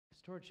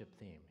stewardship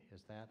theme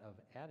is that of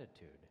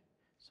attitude.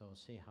 So we'll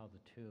see how the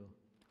two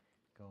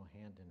go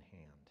hand in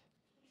hand.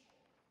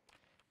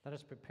 Let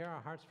us prepare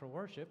our hearts for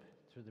worship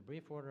through the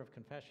brief order of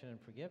confession and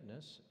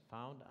forgiveness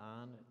found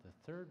on the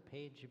third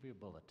page of your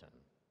bulletin.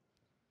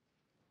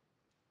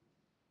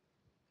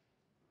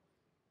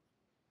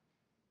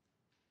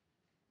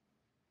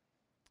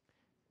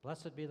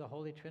 Blessed be the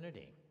Holy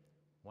Trinity,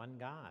 one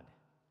God,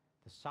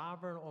 the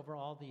sovereign over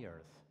all the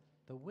earth,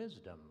 the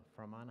wisdom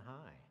from on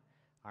high,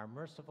 our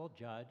merciful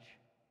Judge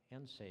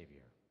and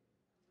Savior.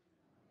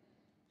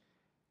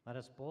 Let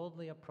us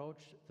boldly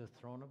approach the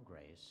throne of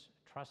grace,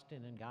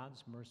 trusting in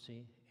God's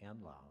mercy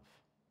and love.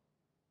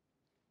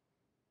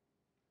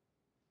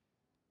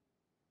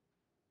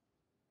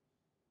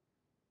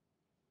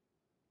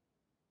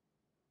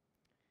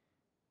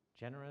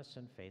 Generous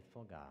and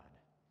faithful God,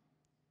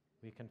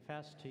 we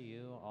confess to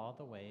you all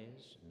the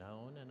ways,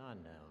 known and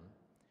unknown,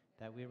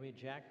 that we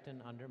reject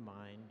and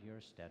undermine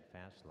your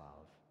steadfast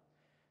love.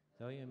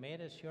 Though you made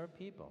us your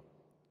people,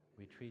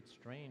 we treat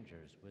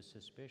strangers with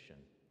suspicion.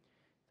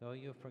 Though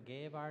you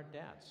forgave our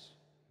debts,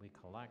 we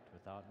collect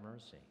without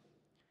mercy.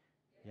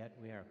 Yet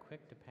we are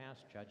quick to pass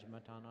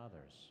judgment on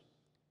others.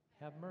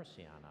 Have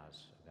mercy on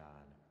us,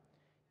 God,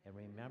 and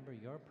remember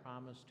your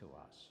promise to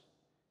us.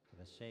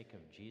 For the sake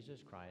of Jesus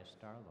Christ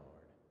our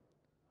Lord.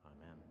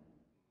 Amen.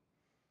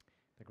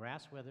 The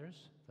grass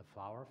withers, the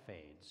flower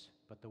fades,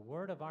 but the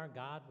word of our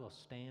God will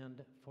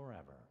stand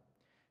forever.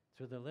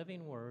 Through the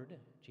living word,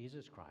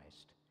 Jesus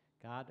Christ,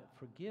 God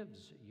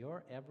forgives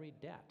your every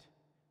debt,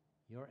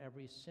 your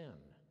every sin,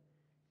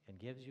 and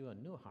gives you a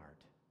new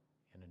heart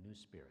and a new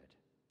spirit.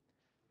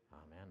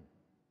 Amen.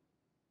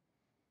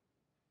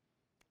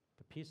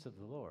 The peace of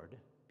the Lord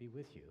be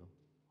with you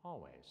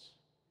always.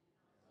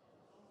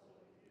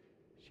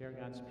 Share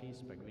God's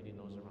peace by greeting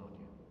those around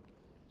you.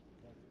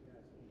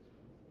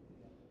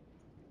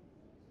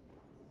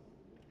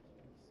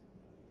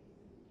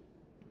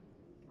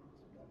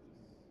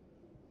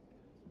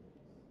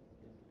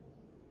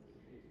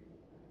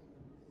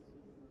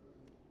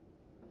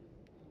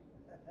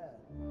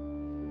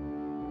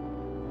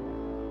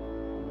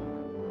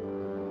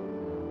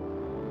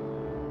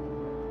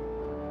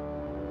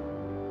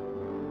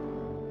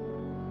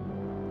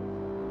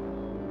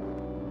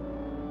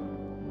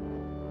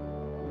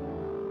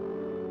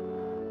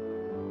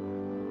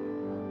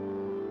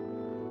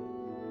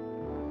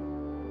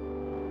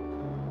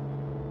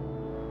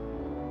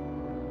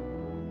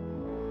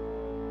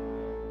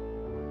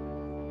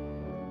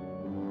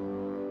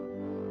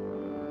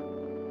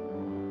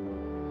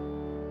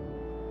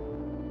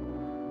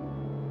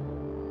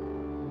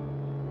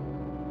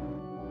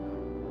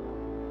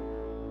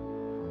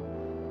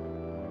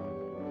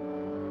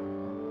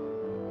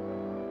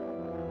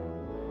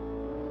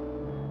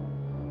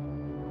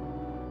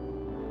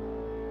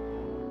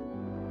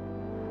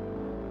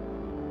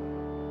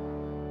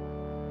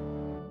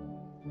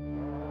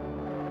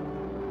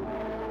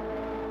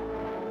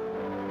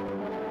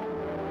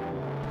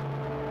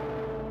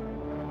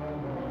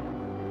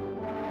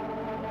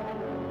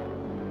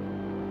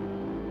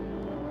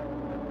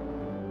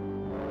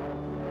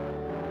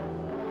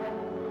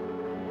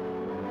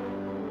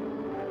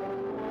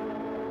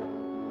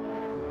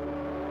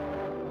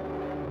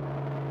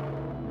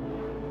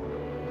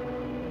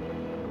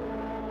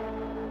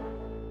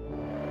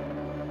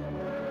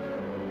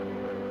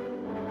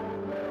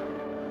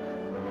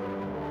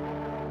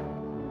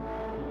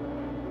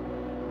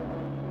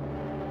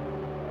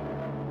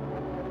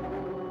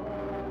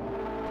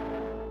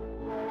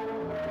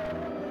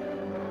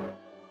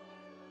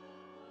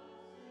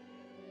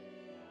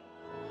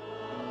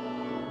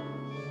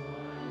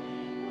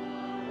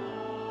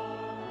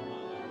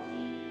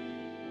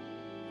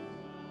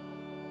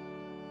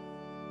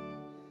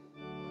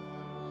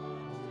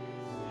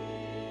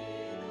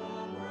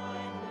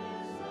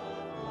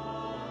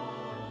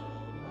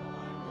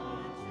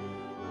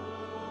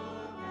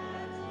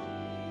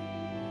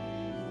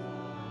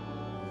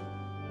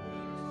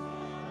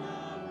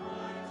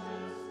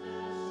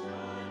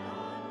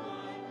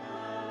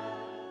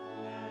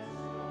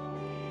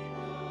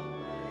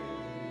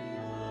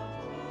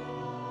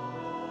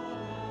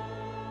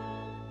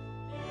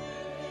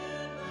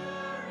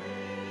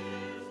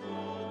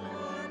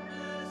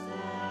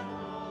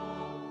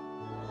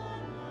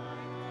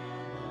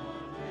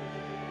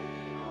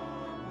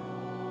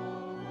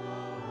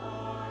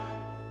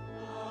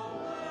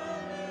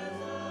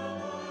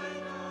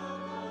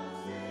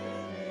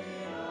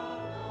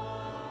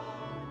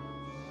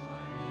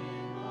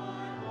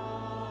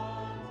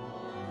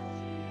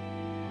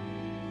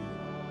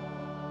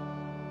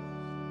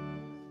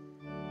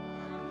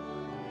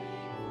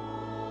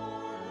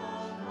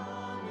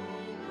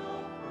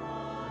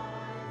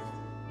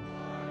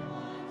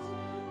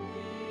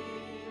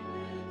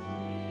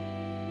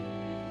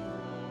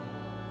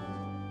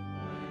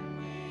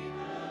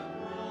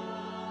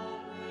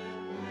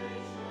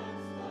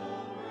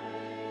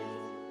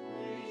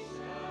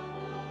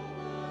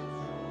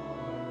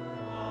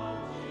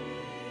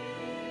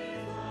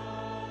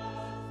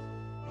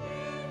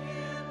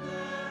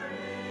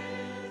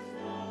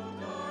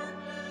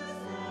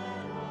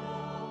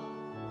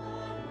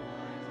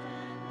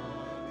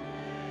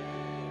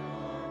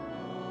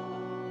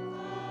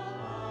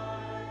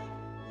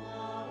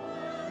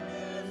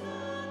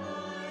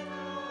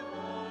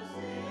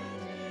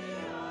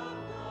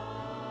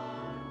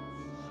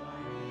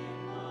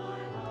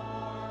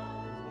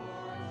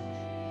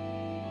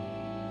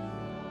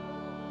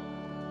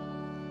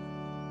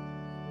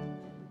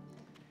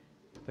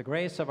 The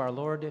grace of our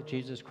Lord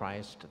Jesus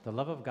Christ, the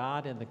love of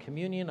God, and the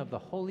communion of the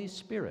Holy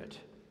Spirit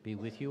be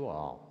with you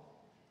all.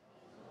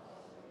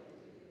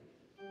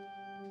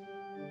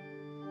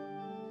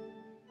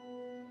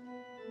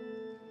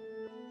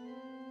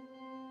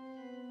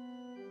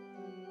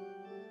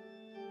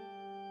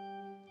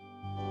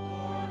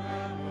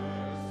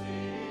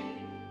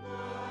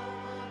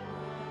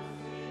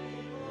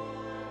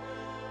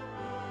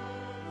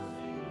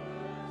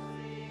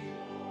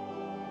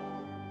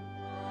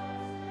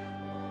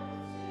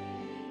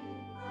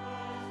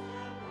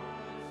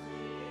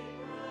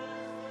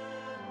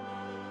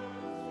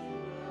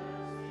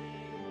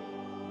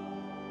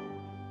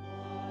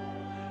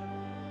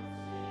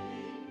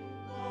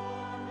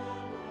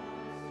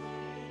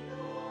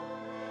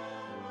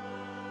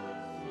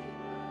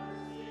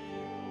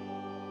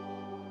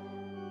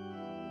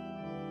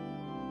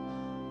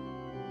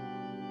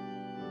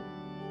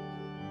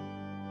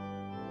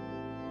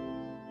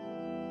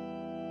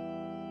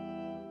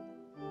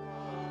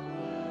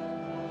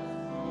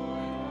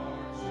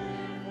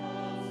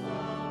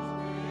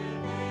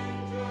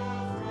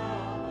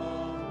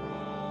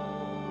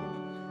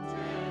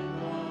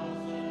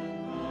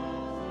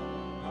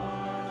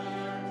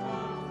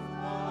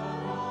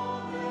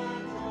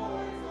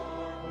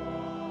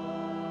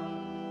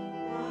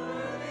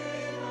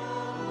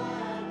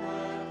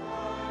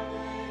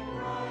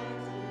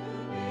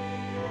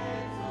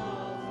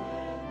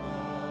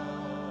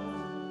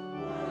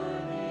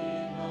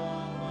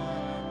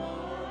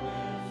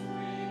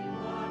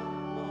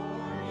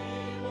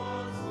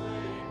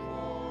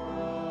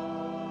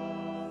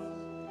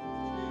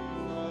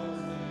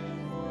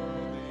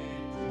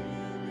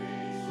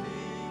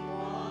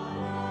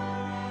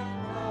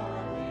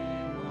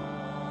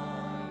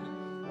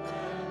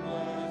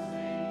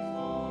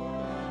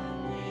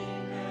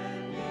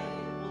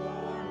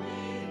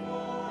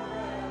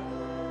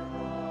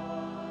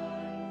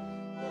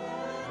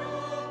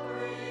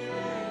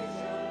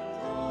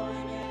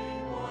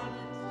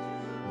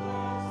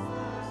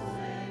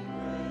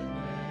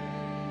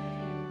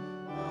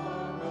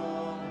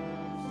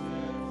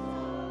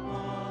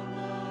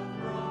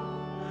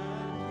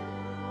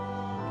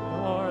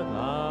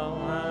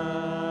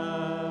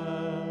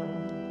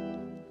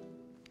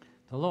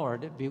 The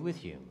Lord be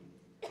with you.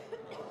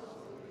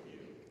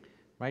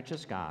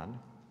 Righteous God,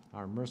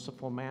 our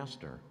merciful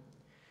Master,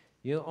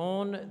 you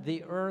own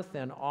the earth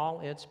and all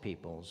its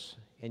peoples,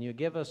 and you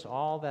give us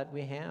all that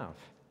we have.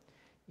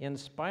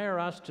 Inspire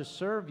us to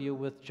serve you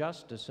with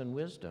justice and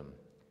wisdom,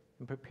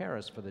 and prepare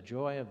us for the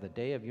joy of the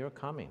day of your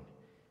coming.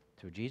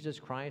 Through Jesus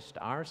Christ,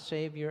 our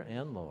Savior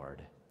and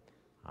Lord.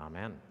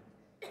 Amen.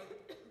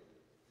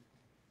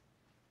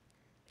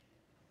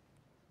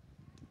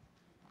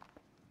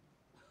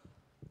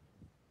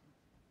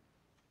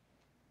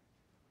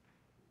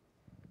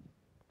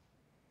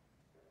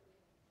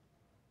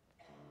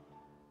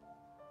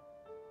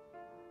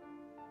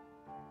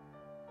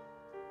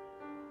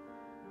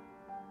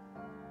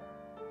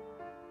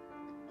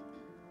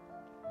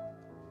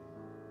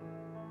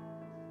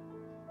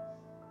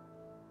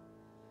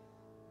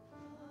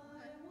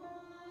 I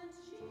want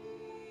Jesus.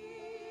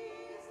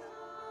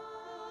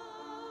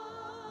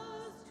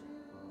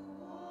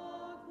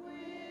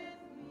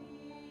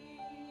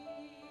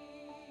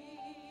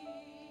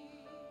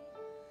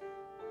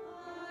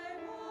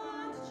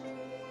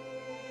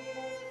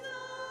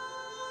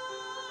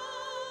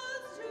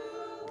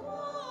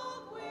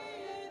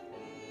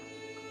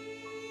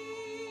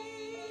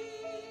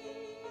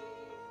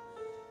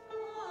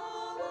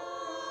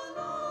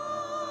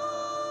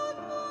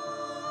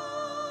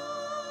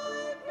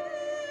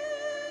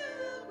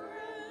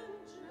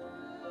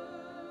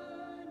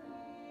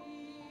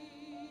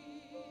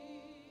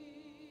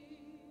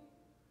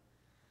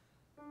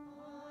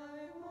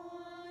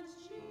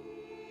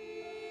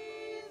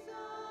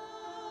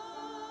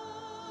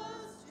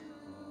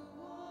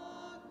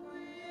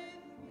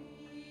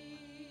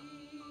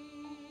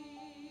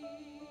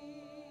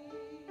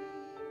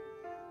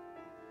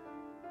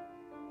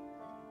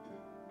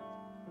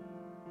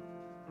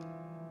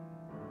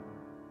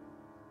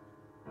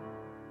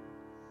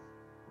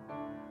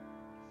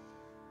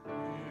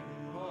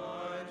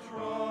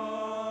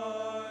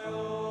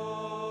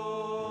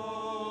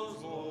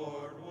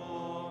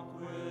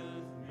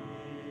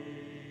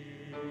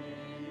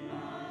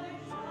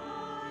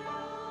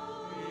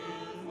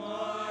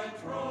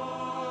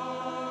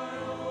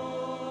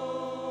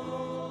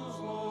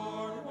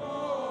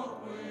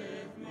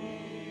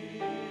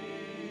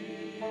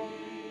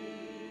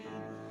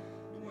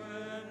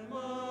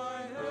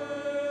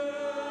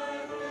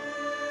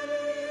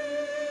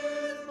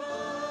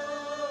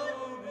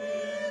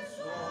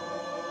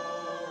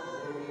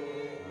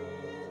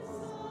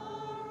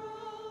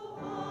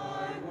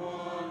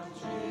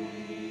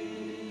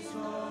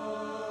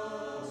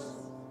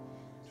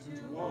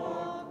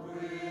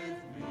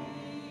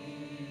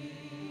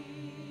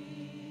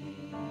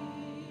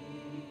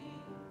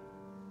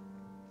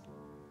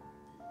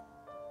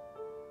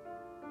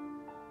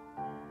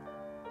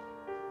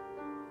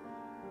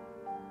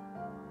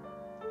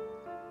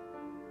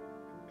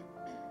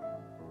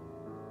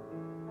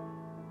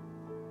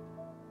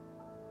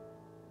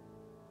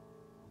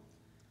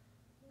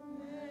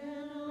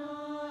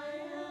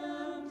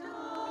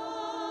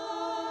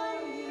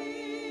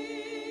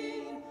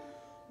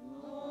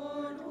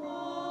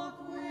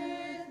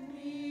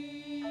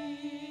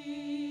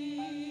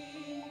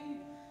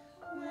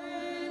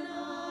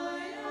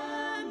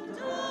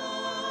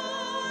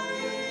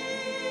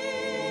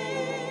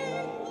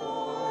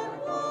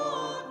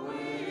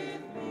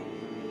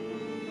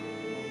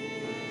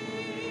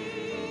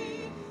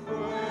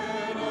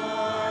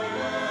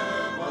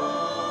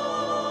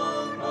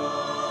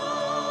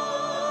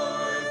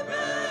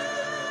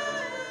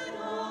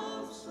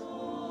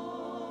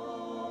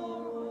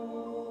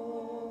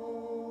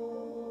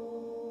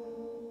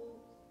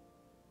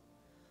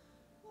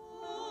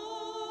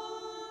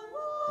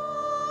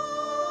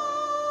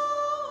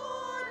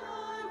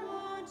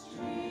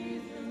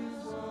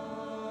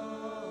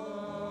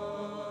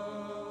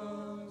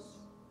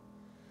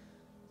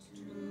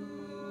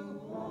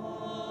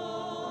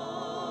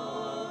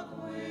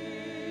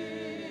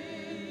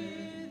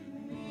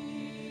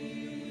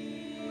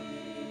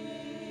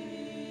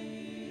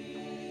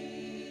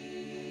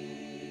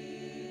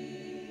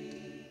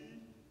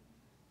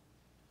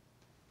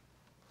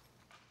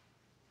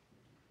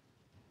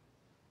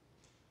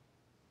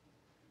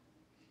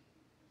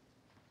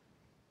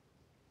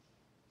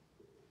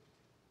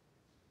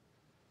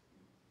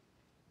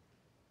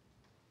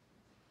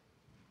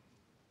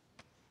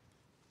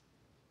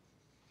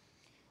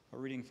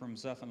 reading from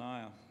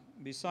Zephaniah.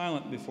 Be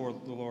silent before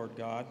the Lord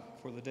God,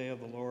 for the day of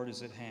the Lord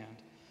is at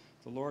hand.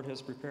 The Lord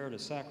has prepared a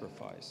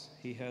sacrifice.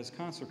 He has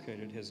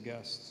consecrated his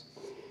guests.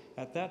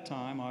 At that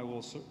time I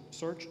will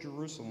search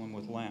Jerusalem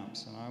with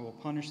lamps, and I will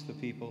punish the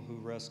people who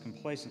rest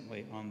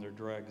complacently on their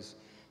dregs,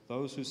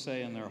 those who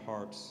say in their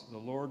hearts, the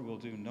Lord will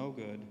do no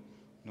good,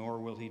 nor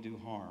will he do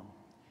harm.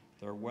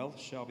 Their wealth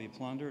shall be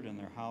plundered, and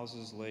their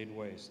houses laid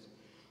waste.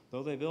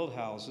 Though they build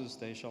houses,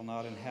 they shall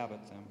not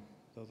inhabit them.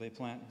 Though they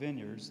plant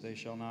vineyards, they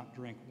shall not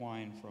drink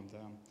wine from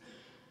them.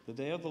 The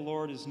day of the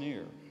Lord is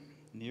near,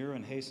 near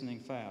and hastening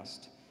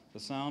fast. The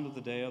sound of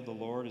the day of the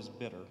Lord is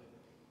bitter.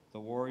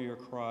 The warrior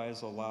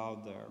cries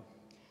aloud there,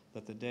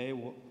 that the day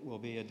will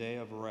be a day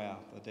of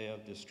wrath, a day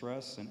of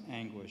distress and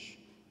anguish,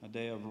 a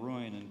day of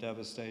ruin and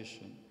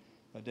devastation,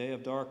 a day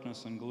of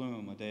darkness and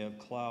gloom, a day of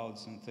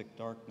clouds and thick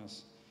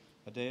darkness,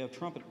 a day of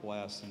trumpet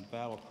blasts and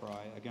battle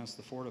cry against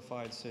the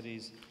fortified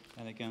cities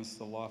and against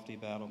the lofty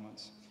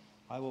battlements.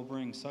 I will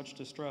bring such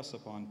distress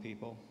upon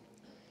people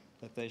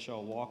that they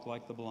shall walk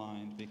like the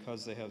blind,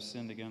 because they have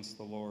sinned against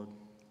the Lord.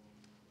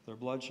 Their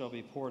blood shall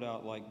be poured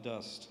out like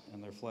dust,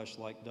 and their flesh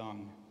like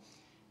dung.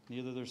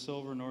 Neither their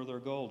silver nor their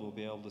gold will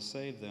be able to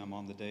save them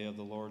on the day of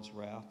the Lord's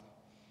wrath.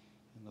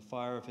 In the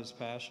fire of his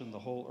passion, the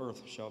whole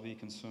earth shall be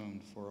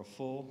consumed. For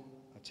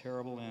a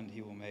terrible end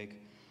he will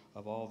make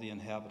of all the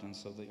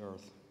inhabitants of the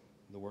earth.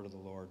 The word of the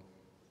Lord.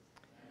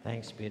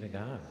 Thanks be to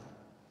God.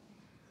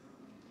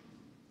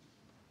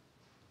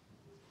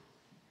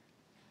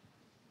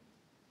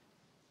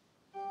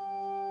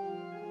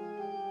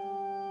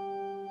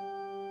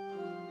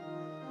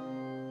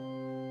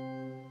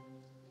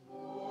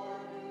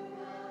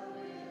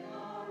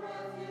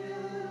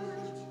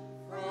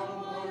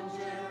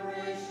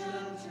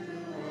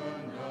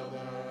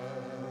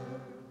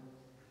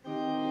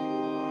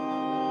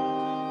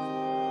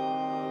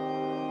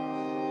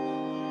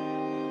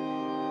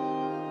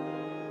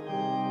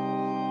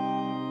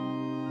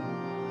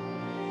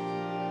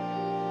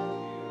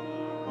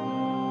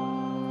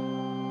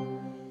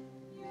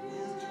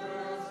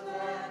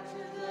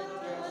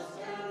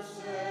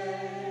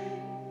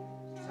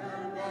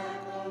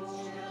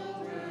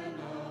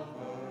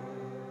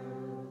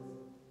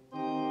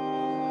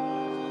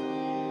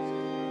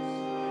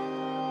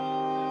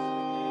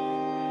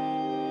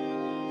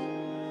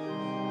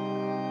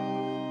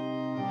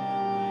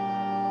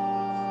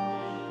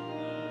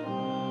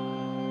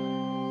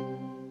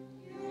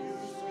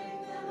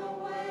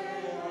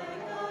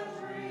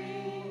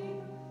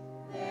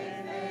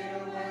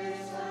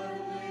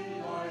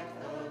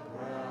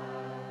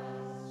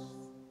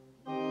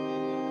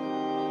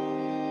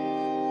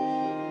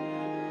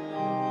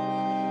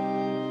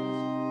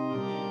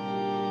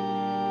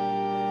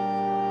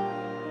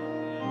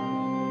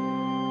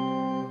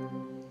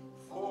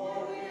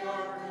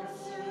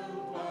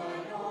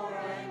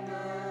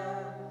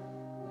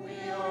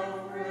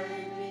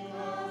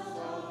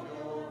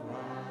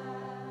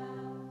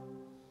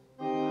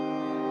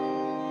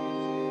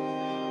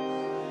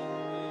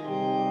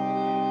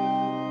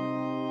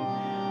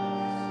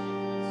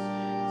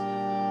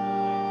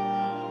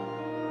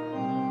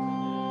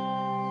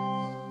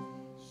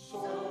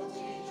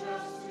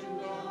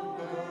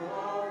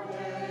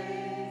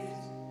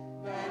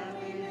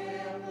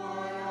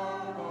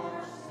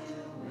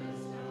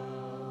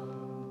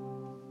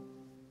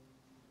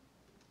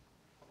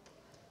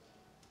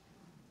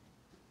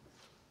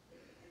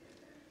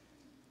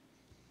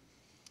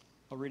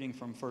 A reading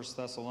from 1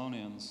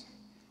 Thessalonians.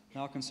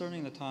 Now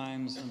concerning the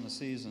times and the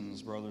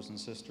seasons, brothers and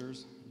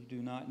sisters, you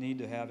do not need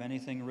to have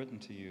anything written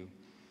to you,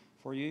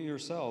 for you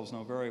yourselves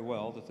know very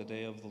well that the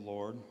day of the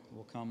Lord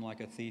will come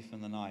like a thief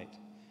in the night.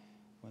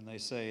 When they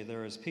say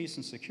there is peace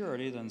and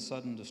security, then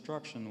sudden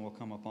destruction will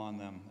come upon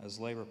them, as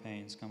labor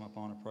pains come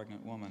upon a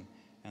pregnant woman,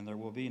 and there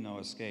will be no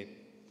escape.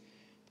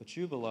 But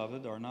you,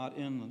 beloved, are not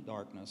in the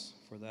darkness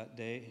for that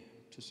day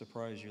to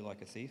surprise you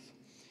like a thief.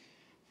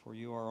 For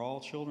you are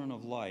all children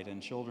of light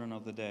and children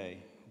of the day.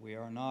 We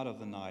are not of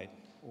the night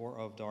or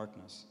of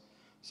darkness.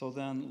 So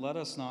then, let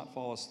us not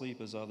fall asleep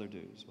as others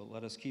do, but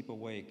let us keep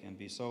awake and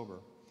be sober.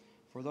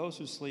 For those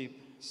who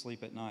sleep,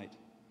 sleep at night,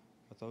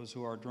 but those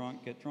who are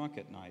drunk get drunk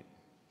at night.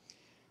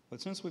 But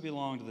since we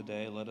belong to the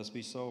day, let us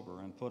be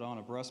sober and put on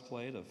a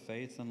breastplate of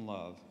faith and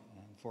love,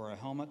 and for a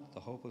helmet, the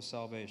hope of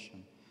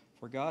salvation.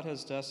 For God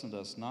has destined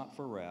us not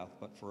for wrath,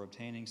 but for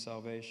obtaining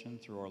salvation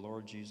through our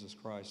Lord Jesus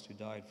Christ, who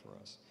died for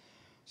us,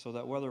 so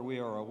that whether we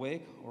are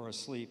awake or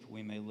asleep,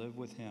 we may live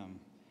with him.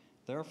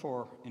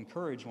 Therefore,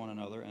 encourage one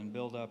another and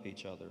build up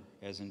each other,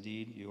 as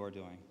indeed you are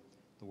doing.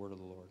 The word of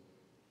the Lord.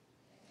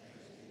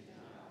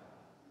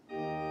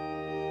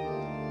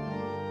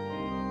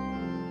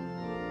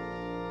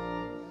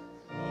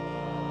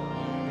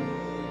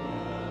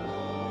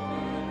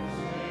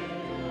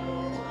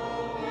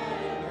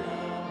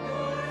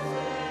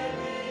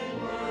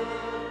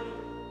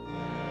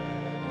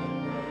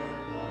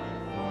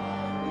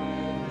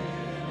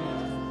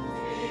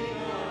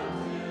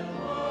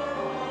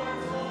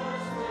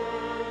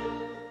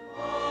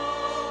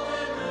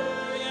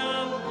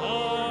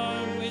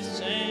 We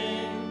sing.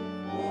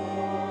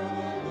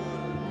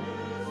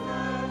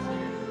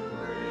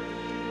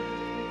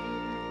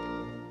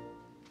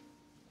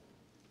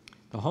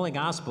 The Holy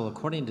Gospel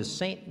according to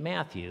St.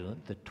 Matthew,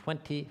 the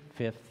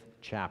 25th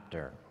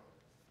chapter.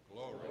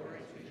 Glory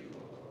to you, O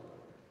Lord.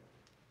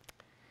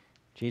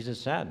 Jesus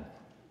said,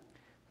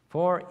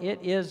 "For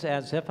it is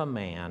as if a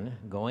man,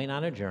 going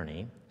on a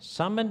journey,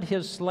 summoned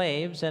his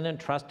slaves and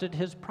entrusted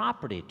his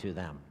property to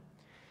them.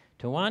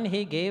 To one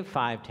he gave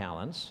 5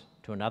 talents,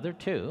 to another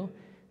 2,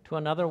 to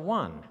another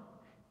 1,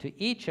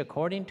 to each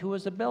according to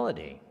his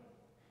ability.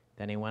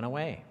 Then he went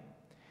away.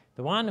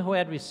 The one who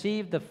had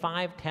received the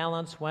 5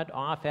 talents went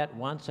off at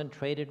once and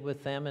traded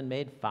with them and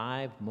made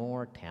 5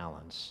 more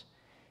talents.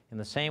 In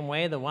the same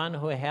way, the one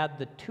who had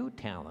the 2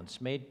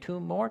 talents made 2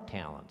 more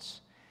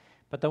talents.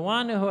 But the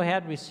one who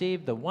had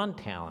received the 1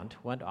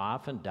 talent went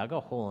off and dug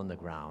a hole in the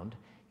ground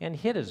and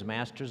hid his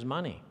master's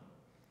money.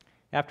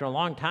 After a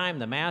long time,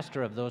 the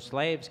master of those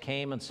slaves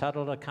came and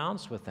settled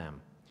accounts with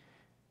them.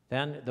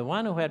 Then the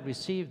one who had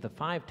received the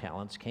 5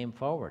 talents came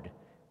forward,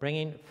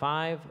 bringing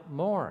 5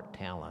 more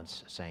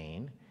talents,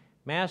 saying,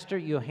 'Master,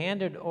 you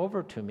handed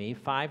over to me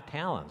 5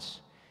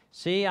 talents.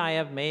 See, I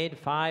have made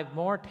 5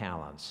 more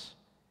talents.'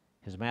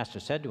 His master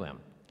said to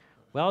him,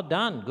 'Well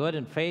done, good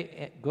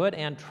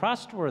and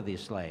trustworthy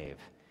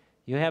slave.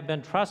 You have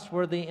been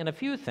trustworthy in a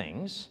few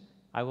things.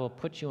 I will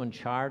put you in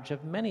charge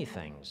of many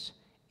things.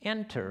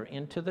 Enter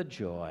into the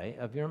joy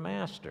of your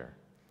master.'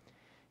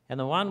 And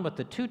the one with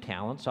the 2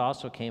 talents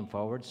also came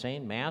forward,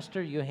 saying,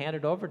 'Master, you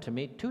handed over to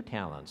me 2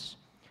 talents.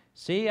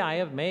 See, I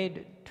have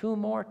made 2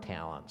 more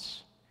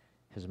talents.'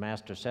 His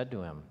master said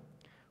to him,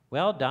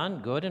 'Well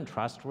done, good and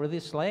trustworthy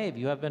slave.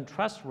 You have been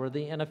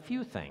trustworthy in a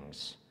few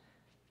things.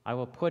 I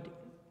will put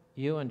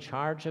you in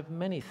charge of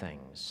many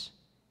things.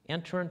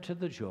 Enter into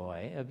the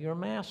joy of your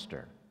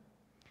master.'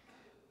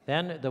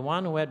 Then the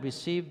one who had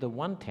received the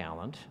 1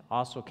 talent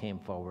also came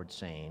forward,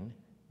 saying,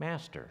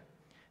 'Master,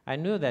 I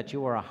knew that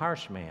you were a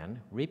harsh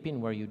man,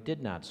 reaping where you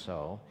did not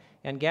sow,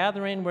 and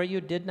gathering where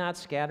you did not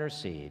scatter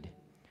seed.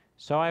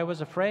 So I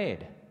was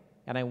afraid,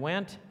 and I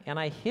went and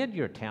I hid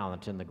your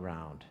talent in the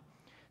ground.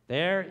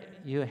 Here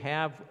you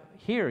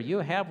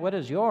have what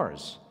is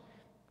yours.'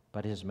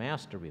 But his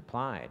master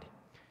replied,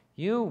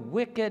 'You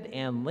wicked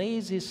and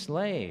lazy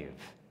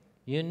slave.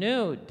 You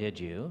knew, did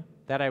you,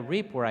 that I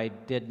reap where I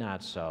did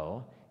not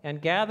sow,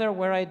 and gather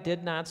where I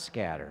did not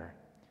scatter?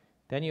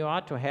 Then you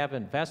ought to have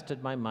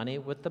invested my money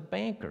with the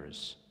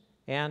bankers,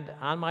 and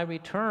on my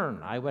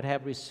return I would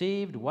have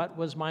received what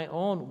was my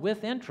own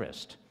with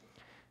interest.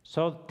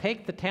 So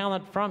take the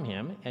talent from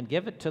him and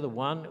give it to the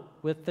one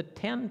with the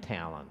 10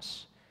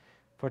 talents.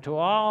 For to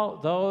all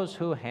those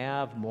who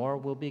have, more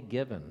will be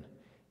given,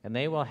 and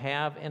they will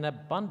have in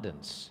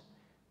abundance.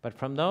 But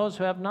from those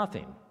who have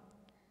nothing,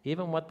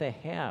 even what they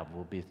have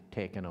will be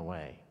taken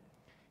away.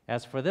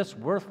 As for this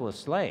worthless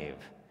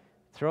slave,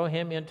 throw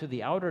him into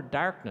the outer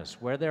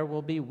darkness, where there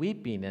will be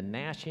weeping and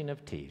gnashing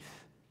of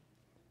teeth.'"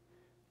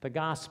 The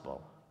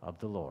Gospel of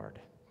the Lord.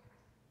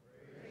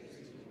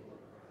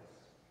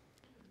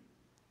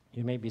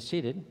 You may be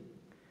seated.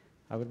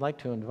 I would like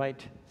to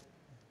invite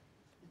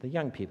the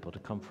young people to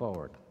come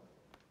forward.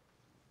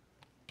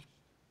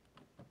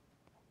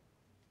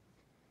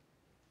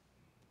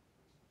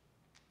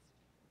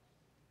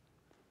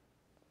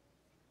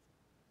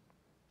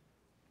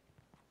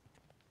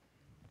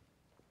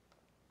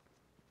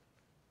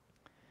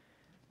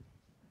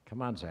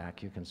 Come on,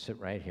 Zach, you can sit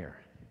right here.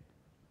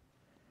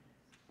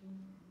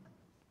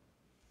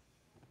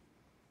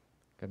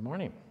 Good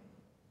morning.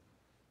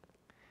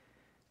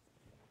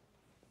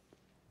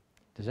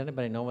 Does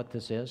anybody know what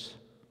this is?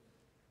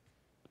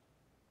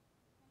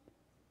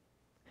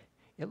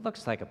 It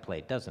looks like a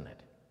plate, doesn't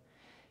it?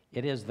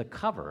 It is the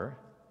cover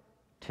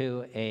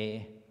to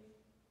a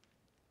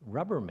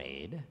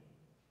Rubbermaid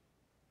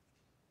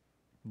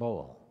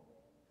bowl.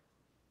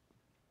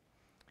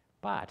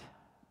 But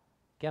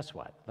guess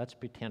what? Let's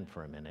pretend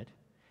for a minute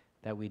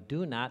that we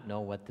do not know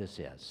what this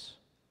is.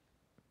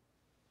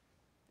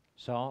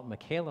 So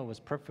Michaela was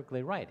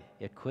perfectly right.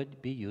 It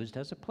could be used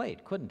as a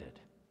plate, couldn't it?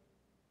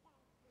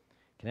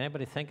 Can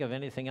anybody think of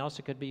anything else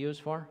it could be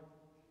used for?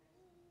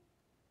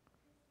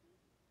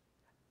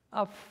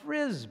 A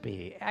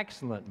Frisbee.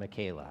 Excellent,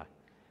 Michaela.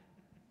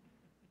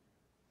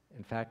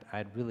 In fact,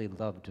 I'd really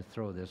love to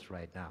throw this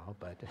right now,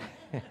 but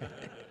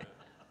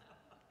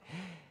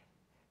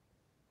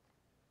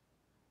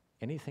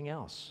anything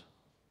else?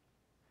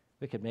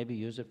 We could maybe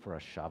use it for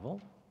a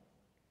shovel,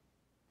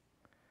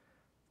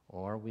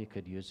 or we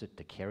could use it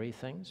to carry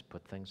things,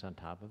 put things on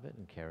top of it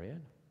and carry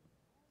it.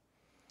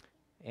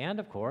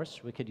 And of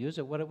course, we could use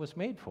it what it was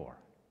made for,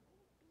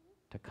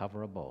 to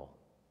cover a bowl.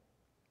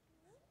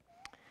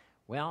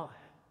 Well,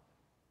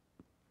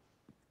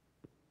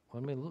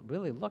 when we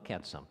really look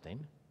at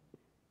something,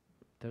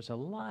 there's a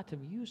lot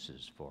of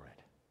uses for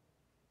it.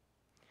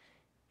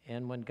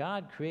 And when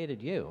God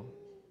created you,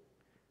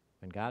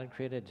 when God had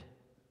created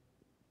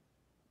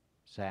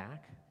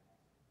Zach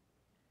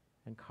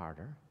and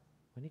Carter,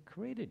 when he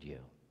created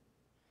you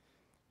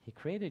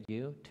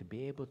to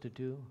be able to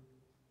do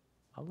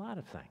a lot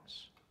of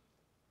things.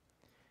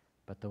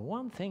 But the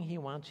one thing he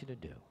wants you to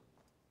do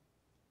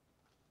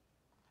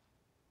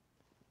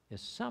is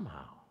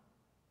somehow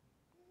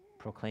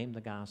proclaim the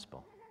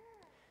gospel.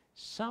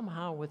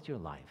 Somehow with your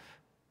life,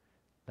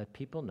 let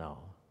people know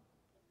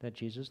that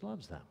Jesus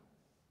loves them.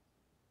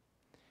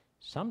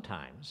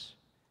 Sometimes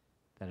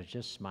that is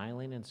just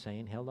smiling and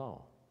saying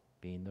hello,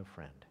 being their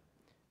friend.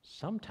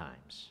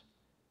 Sometimes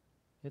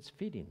it's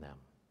feeding them.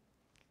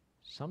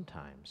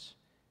 Sometimes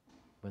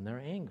when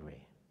they're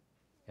angry,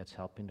 it's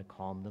helping to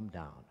calm them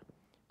down.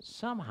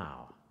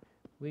 Somehow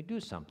we do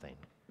something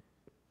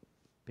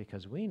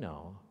because we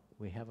know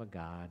we have a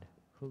God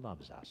who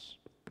loves us.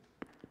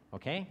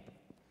 Okay?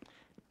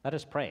 Let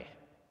us pray.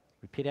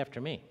 Repeat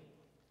after me.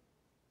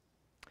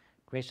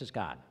 Gracious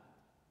God,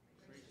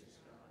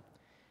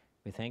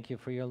 we thank you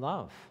for your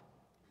love.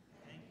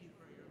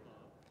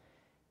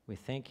 We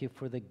thank you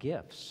for the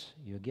gifts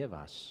you give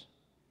us.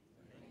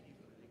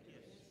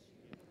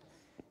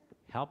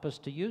 Help us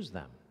to use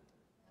them.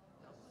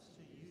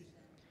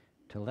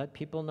 To let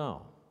people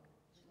know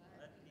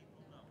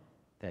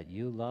that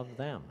you love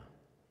them.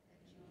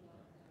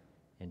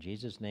 In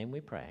Jesus' name we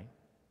pray.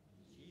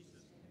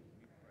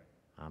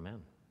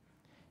 Amen.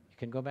 You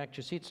can go back to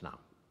your seats now.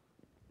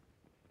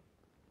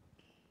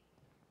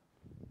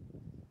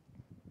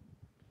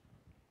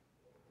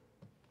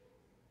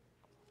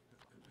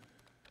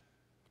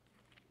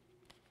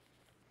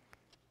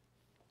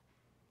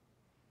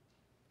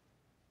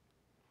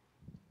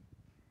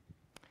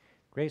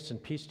 Grace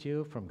and peace to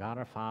you from God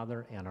our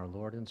Father and our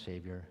Lord and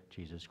Savior,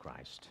 Jesus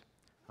Christ.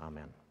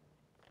 Amen.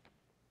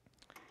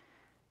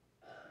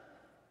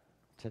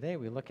 Today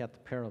we look at the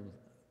parable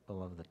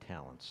of the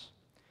talents.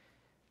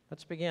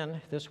 Let's begin.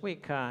 This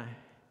week,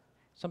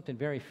 something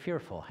very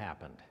fearful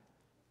happened.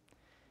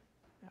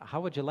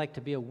 How would you like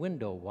to be a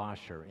window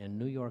washer in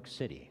New York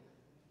City?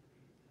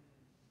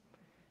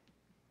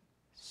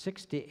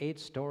 68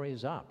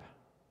 stories up.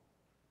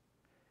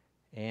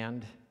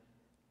 And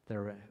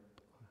the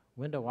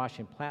window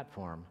washing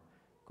platform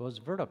goes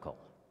vertical.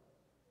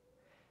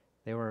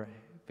 They were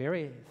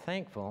very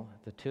thankful,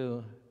 the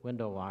two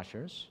window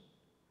washers.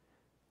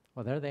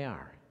 Well, there they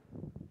are.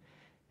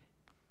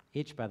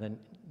 Each, by the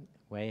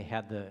way,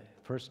 had the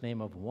first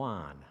name of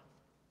Juan.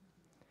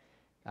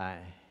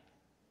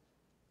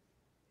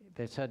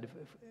 They said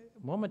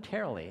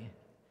momentarily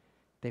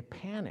they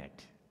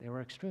panicked. They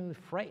were extremely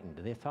frightened.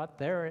 They thought,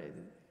 there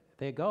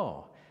they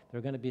go.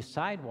 They're going to be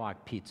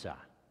sidewalk pizza.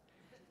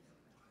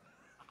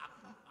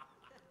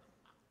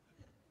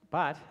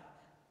 But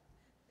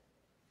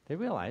they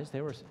realized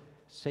they were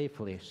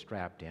safely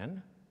strapped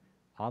in.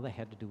 All they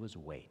had to do was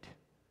wait.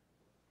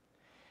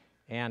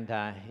 And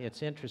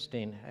it's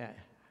interesting.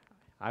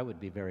 I would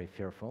be very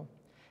fearful.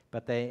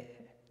 But they,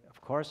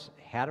 of course,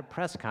 had a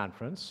press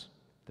conference.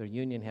 Their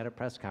union had a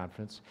press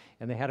conference,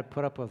 and they had to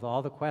put up with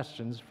all the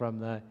questions from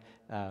the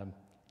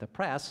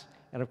press.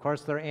 And, of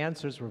course, their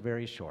answers were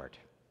very short.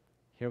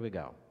 Here we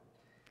go.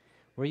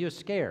 Were you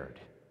scared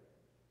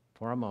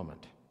for a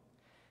moment?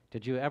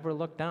 Did you ever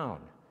look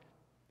down?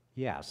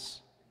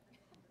 Yes.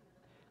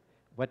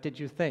 What did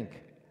you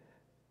think?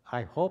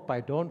 I hope I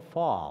don't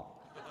fall.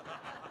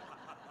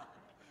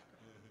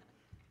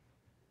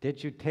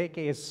 Did you take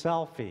a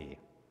selfie?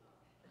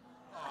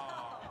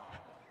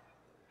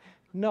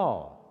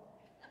 No.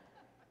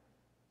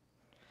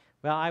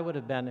 Well, I would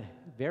have been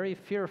very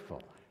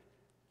fearful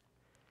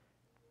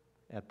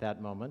at that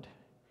moment,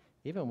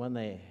 even when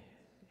they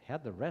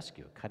had the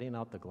rescue, cutting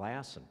out the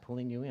glass and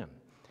pulling you in.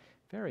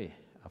 Very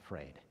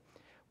afraid.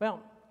 Well,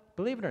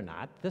 believe it or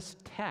not, this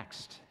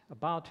text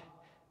about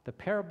the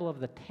parable of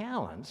the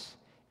talents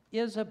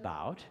is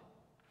about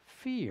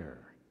fear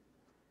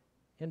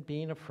and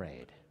being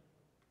afraid.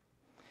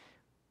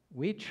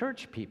 We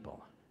church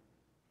people,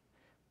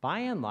 by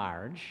and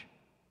large,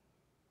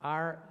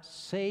 are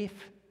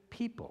safe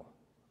people,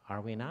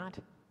 are we not?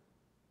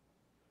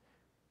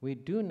 We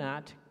do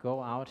not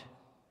go out,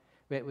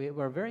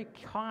 we're very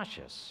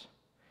cautious,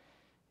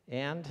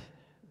 and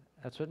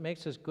that's what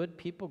makes us good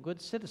people,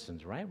 good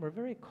citizens, right? We're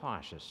very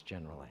cautious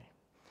generally.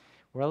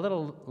 We're a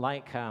little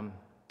like, I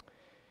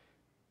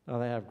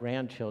have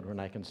grandchildren,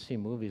 I can see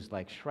movies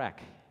like Shrek.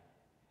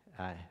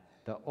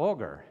 The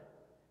ogre,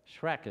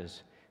 Shrek,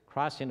 is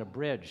crossing a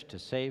bridge to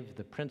save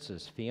the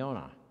princess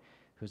Fiona,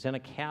 who's in a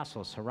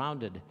castle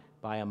surrounded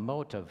by a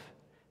moat of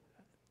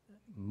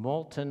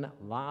molten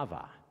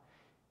lava.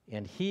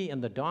 And he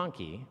and the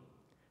donkey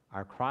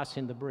are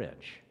crossing the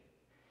bridge.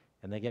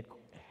 And they get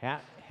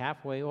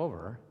halfway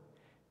over,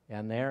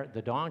 and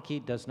the donkey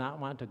does not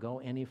want to go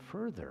any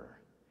further.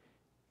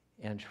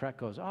 And Shrek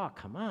goes, oh,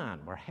 come on,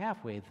 we're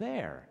halfway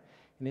there.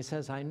 And he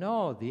says, I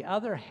know, the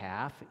other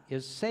half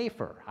is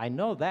safer. I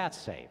know that's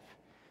safe.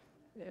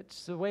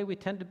 It's the way we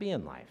tend to be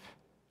in life.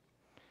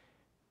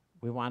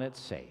 We want it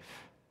safe.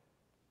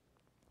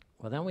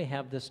 Well, then we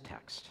have this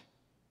text,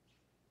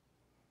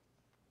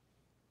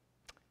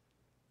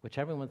 which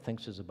everyone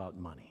thinks is about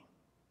money.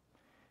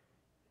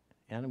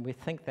 And we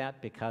think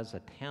that because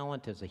a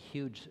talent is a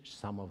huge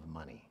sum of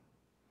money.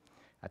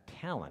 A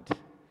talent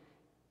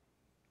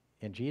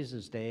in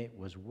Jesus' day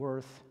was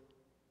worth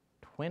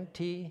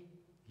 20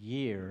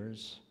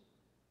 years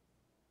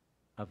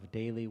of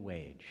daily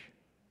wage.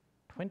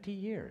 20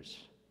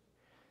 years.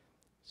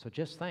 So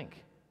just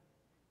think,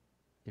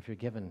 if you're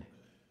given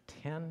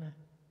 10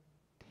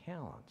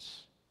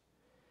 talents,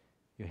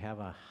 you have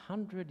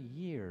 100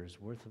 years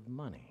worth of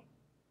money,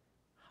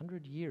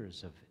 100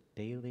 years of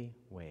daily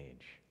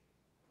wage.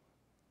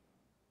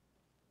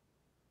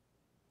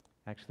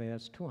 Actually,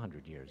 that's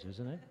 200 years,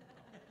 isn't it?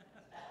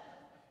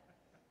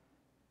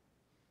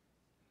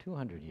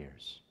 200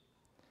 years.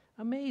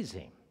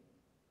 Amazing.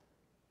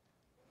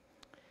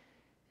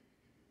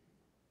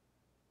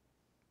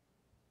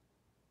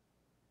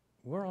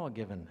 We're all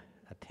given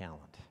a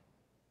talent.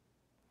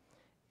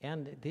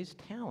 And these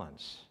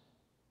talents,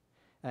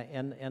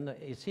 and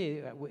you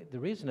see, the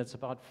reason it's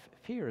about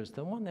fear is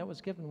the one that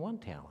was given one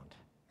talent,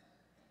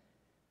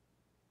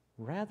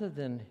 rather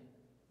than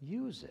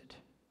use it,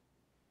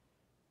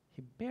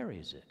 he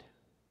buries it.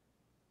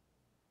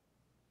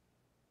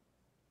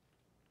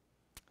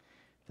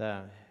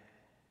 The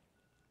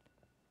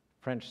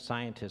French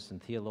scientist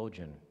and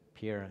theologian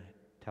Pierre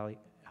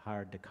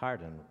Teilhard de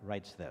Chardin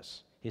writes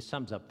this. He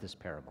sums up this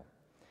parable.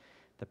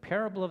 The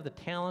parable of the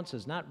talents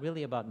is not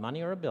really about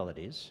money or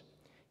abilities.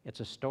 It's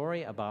a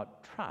story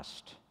about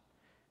trust,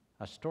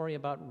 a story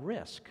about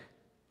risk.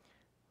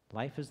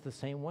 Life is the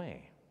same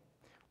way.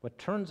 What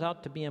turns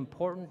out to be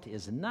important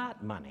is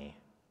not money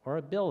or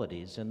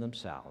abilities in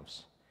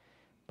themselves,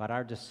 but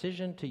our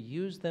decision to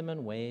use them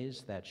in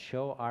ways that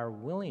show our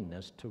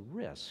willingness to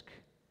risk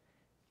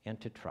and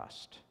to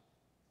trust.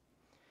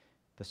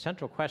 The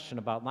central question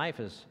about life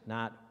is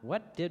not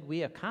what did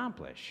we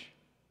accomplish,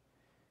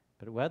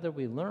 but whether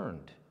we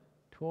learned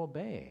to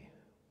obey,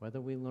 whether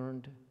we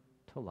learned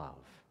to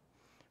love,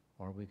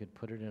 or we could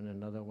put it in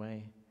another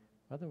way,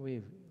 whether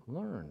we've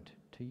learned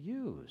to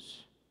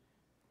use,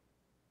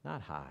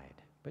 not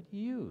hide, but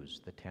use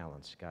the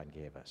talents God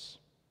gave us.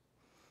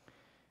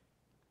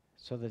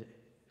 So the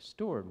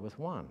steward with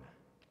one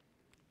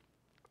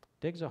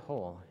digs a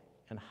hole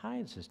and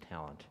hides his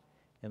talent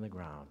in the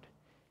ground.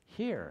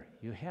 Here,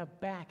 you have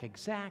back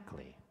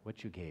exactly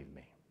what you gave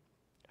me.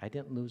 I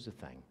didn't lose a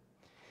thing.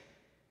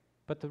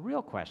 But the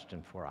real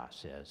question for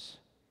us is,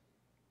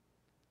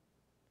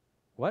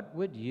 what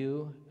would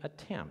you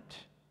attempt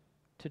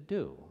to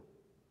do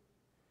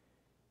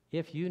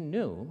if you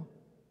knew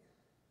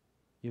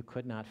you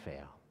could not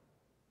fail?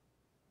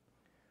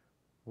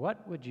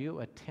 What would you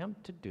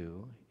attempt to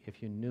do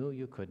if you knew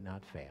you could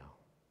not fail?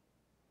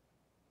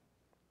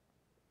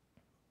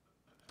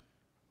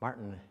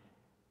 Martin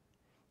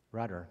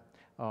Rudder,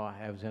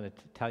 I was going to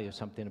tell you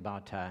something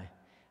about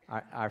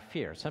our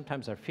fear.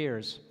 Sometimes our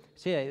fears,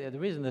 see, the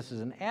reason this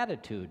is an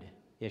attitude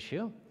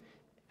issue,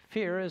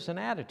 fear is an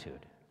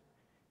attitude.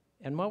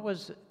 And what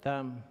was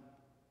the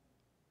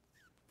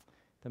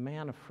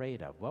man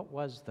afraid of? What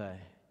was the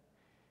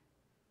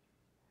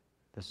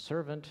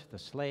servant, the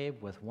slave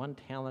with one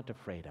talent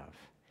afraid of?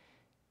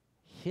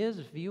 His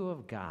view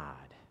of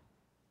God,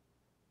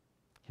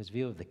 his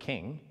view of the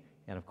king,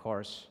 and of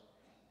course,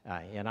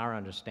 in our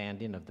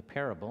understanding of the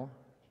parable,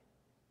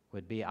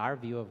 would be our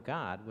view of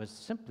God, was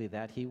simply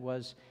that he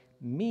was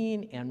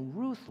mean and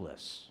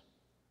ruthless.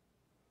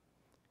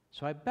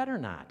 So I better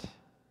not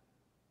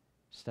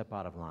step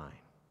out of line.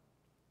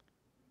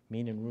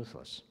 Mean and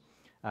ruthless.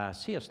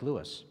 C.S.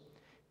 Lewis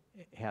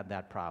had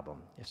that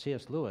problem.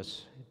 C.S.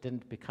 Lewis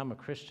didn't become a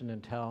Christian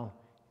until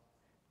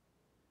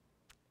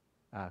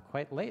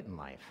quite late in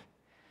life.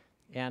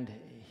 And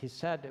he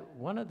said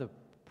one of the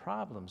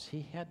problems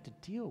he had to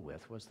deal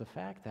with was the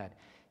fact that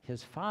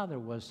his father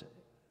was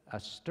a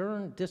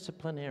stern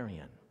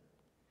disciplinarian.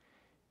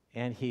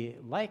 And he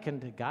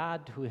likened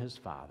God to his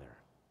father,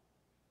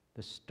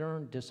 the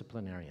stern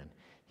disciplinarian.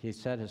 He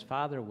said his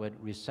father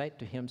would recite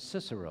to him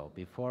Cicero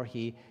before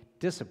he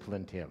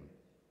disciplined him.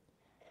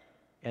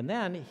 And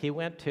then he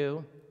went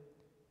to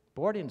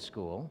boarding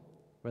school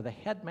where the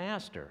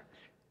headmaster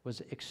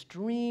was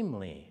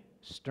extremely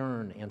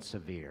stern and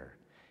severe.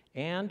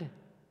 And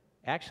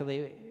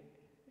actually,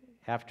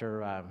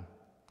 after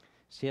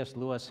C.S.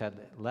 Lewis had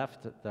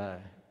left the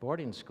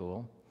boarding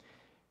school,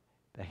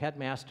 the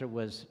headmaster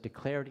was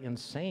declared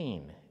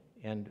insane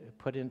and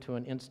put into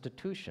an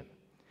institution.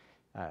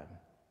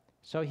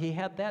 So he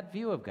had that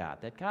view of God,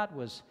 that God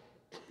was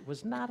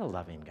not a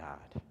loving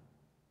God.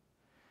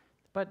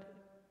 But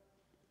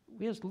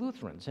we as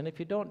Lutherans, and if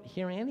you don't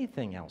hear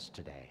anything else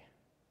today,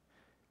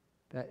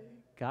 that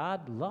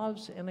God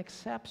loves and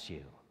accepts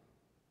you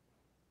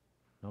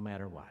no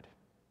matter what.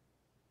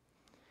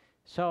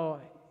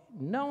 So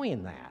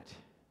knowing that,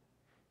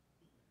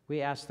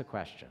 we ask the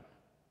question,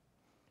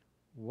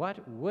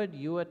 what would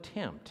you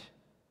attempt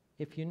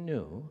if you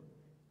knew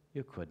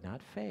you could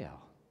not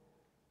fail?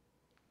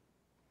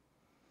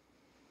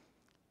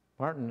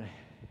 Martin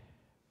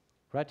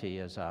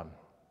Rutte is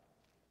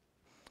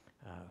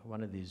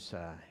one of these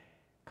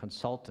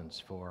consultants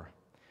for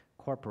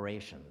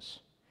corporations,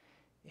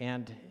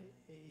 and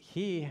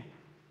he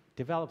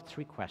developed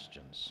 3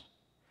 questions.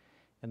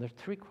 And the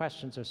 3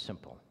 questions are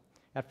simple.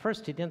 At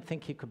first, he didn't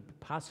think he could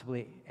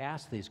possibly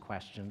ask these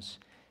questions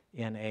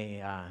in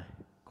a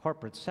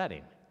corporate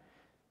setting.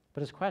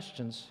 But his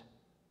questions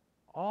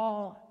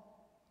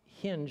all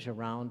hinge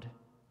around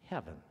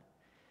heaven.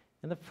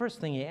 And the first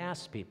thing he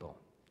asks people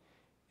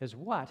is,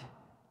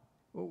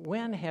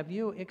 when have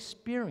you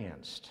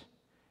experienced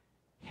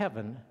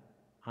heaven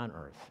on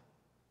earth?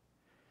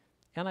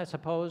 And I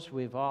suppose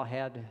we've all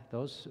had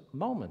those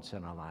moments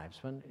in our lives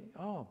when,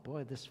 oh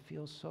boy, this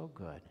feels so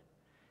good.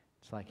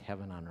 It's like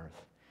heaven on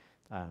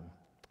earth.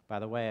 By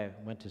the way,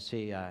 I went to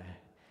see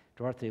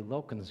Dorothy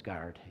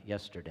Lokensgaard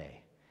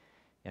yesterday.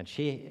 And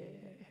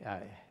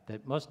the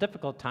most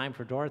difficult time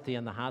for Dorothy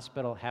in the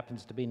hospital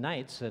happens to be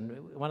nights.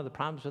 And one of the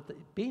problems with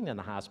being in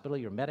the hospital,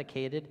 you're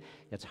medicated,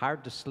 it's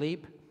hard to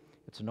sleep,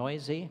 it's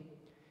noisy,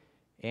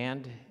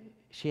 and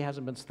she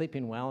hasn't been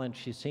sleeping well, and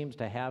she seems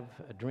to have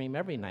a dream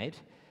every night.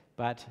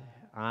 But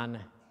on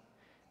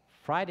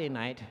Friday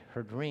night,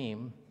 her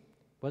dream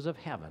was of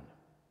heaven.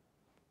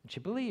 And she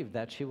believed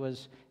that she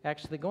was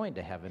actually going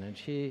to heaven, and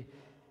she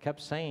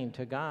kept saying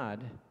to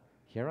God,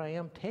 "Here I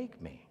am,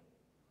 take me."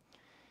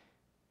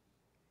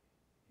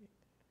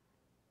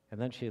 And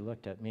then she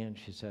looked at me and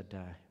she said,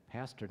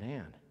 "Pastor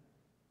Dan,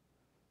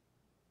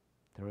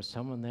 there was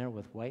someone there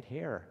with white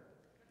hair."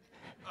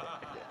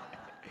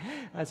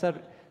 I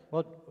said,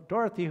 "Well,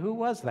 Dorothy, who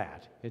was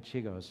that?" And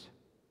she goes,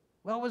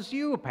 "Well, it was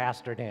you,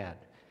 Pastor Dan."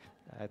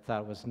 I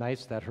thought it was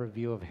nice that her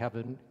view of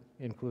heaven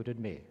included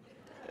me.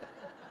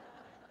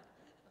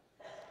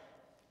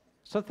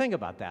 So think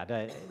about that,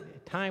 a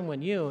time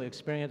when you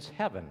experience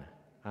heaven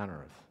on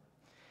earth.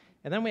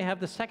 And then we have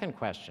the second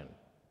question.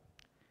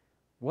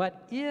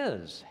 What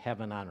is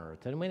heaven on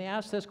earth? And when you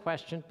ask this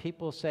question,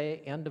 people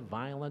say end of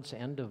violence,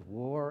 end of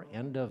war,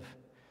 end of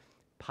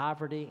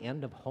poverty,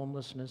 end of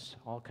homelessness,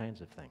 all kinds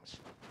of things.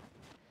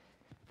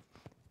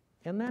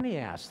 And then he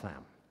asks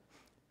them,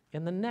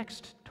 in the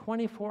next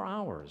 24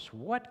 hours,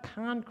 what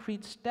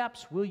concrete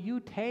steps will you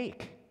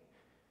take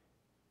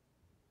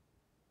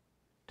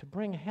to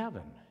bring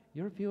heaven,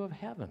 your view of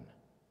heaven,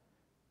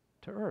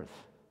 to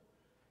earth?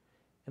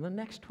 In the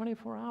next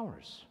 24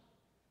 hours,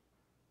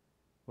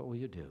 what will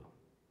you do?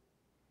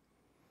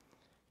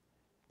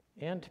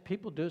 And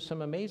people do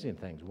some amazing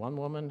things. One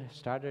woman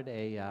started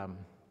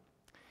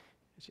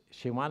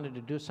she wanted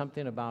to do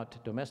something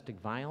about domestic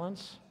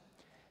violence,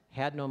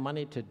 had no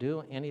money to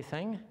do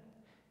anything,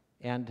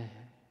 and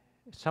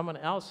someone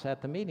else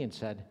at the meeting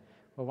said,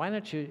 "Well, why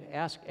don't you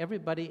ask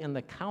everybody in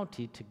the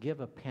county to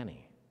give a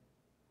penny?"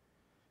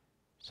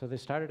 So they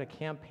started a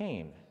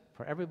campaign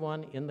for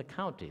everyone in the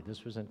county,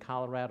 this was in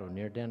Colorado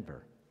near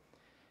Denver,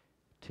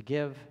 to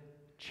give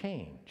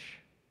change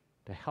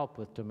to help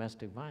with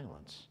domestic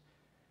violence.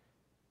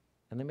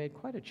 And they made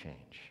quite a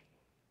change.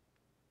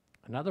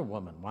 Another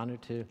woman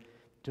wanted to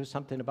do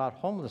something about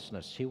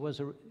homelessness. She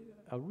was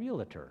a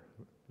realtor,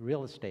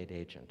 real estate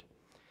agent.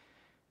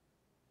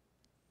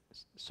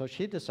 So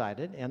she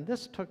decided, and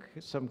this took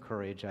some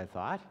courage, I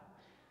thought,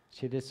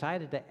 she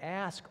decided to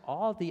ask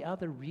all the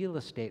other real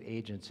estate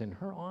agents in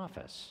her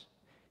office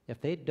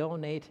if they'd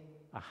donate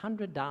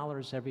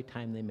 $100 every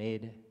time they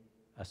made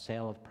a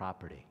sale of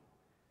property.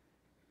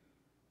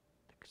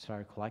 They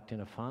started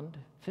collecting a fund,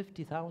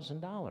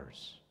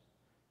 $50,000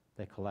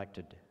 they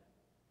collected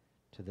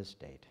to this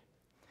date.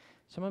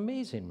 Some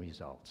amazing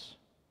results.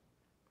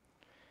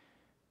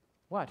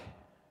 What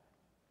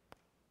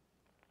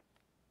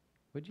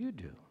would you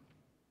do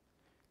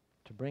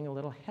to bring a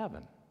little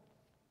heaven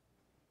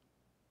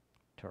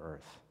to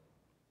earth?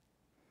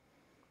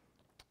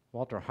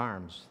 Walter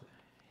Harms,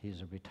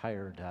 he's a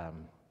retired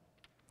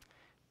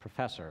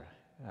professor,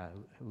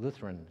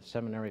 Lutheran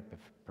seminary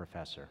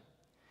professor.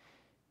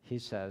 He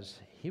says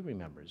he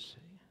remembers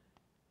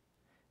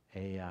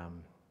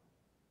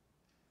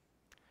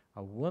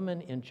a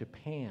woman in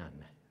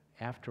Japan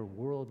after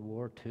World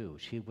War II.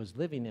 She was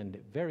living in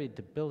very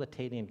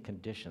debilitating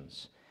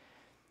conditions,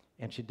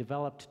 and she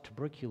developed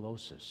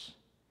tuberculosis.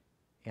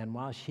 And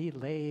while she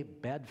lay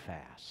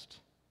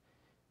bedfast,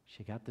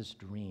 she got this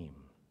dream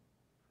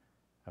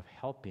of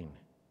helping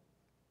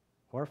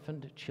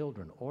orphaned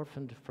children,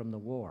 orphaned from the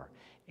war,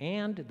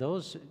 and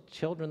those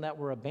children that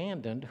were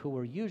abandoned, who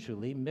were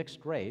usually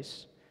mixed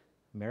race,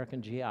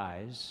 American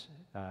GIs,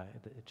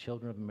 the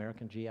children of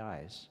American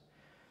GIs.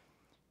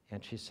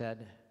 And she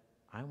said,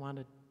 "I want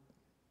to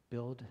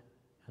build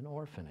an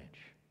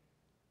orphanage."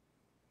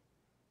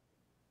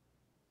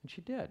 And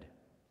she did.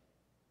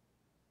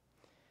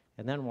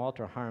 And then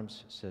Walter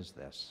Harms says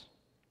this.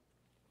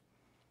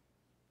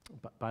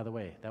 By the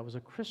way, that was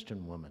a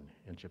Christian woman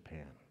in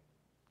Japan.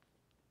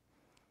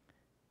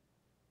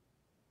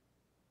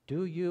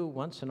 Do you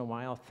once in a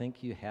while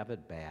think you have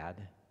it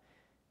bad,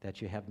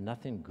 that you have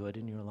nothing good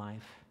in your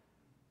life?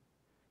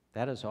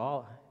 That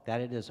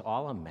it is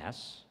all a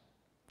mess?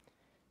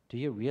 Do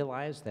you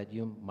realize that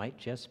you might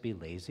just be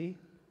lazy?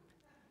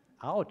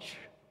 Ouch.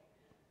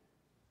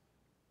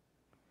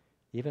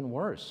 Even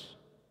worse,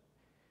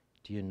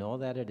 do you know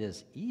that it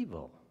is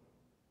evil,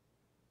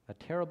 a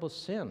terrible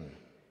sin,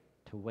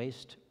 to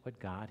waste what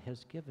God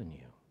has given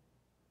you?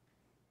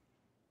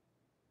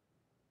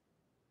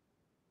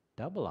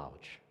 Double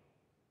ouch.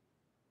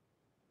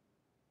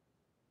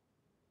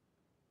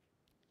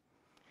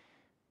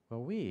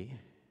 Well, we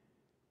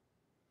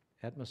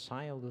at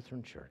Messiah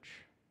Lutheran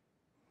Church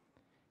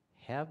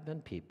have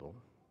been people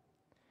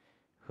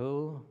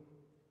who,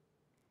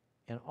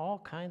 in all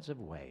kinds of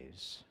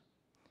ways,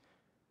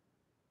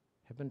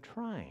 have been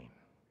trying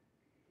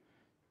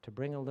to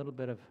bring a little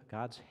bit of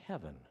God's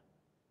heaven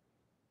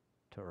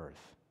to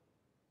earth.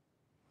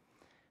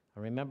 I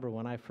remember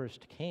when I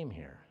first came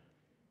here,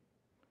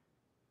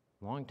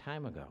 a long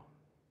time ago,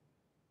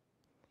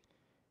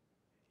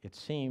 it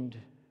seemed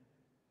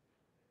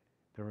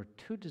there were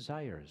two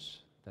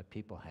desires that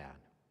people had.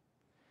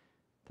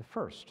 The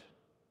first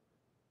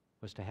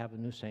was to have a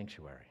new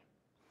sanctuary.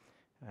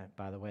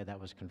 By the way, that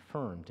was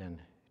confirmed in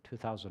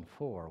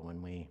 2004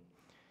 when we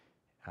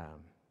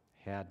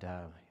had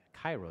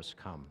Kairos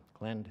come,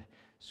 Glenn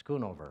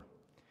Schoonover,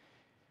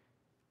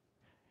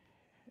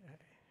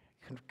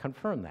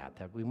 confirmed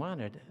that we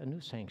wanted a new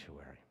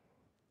sanctuary.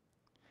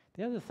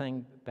 The other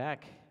thing,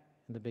 back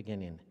in the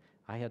beginning,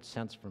 I had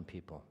sense from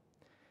people.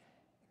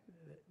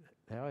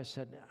 They always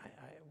said,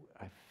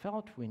 I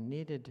felt we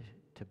needed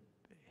to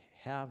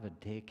have a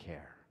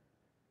daycare.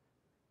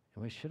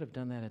 And we should have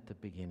done that at the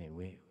beginning.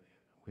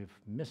 We've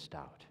missed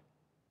out.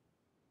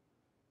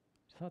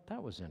 I thought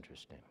that was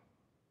interesting.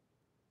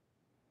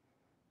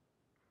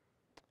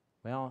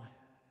 Well,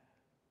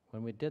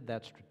 when we did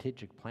that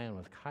strategic plan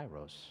with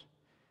Kairos,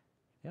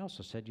 they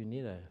also said you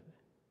need a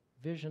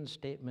vision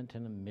statement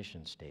and a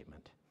mission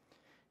statement.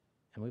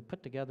 And we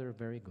put together a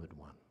very good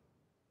one.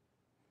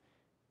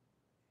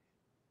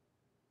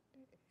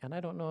 And I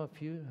don't know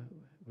if you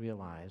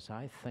realize,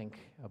 I think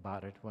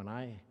about it when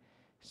I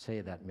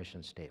say that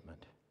mission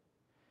statement.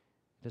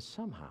 It is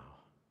somehow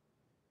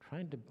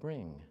trying to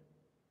bring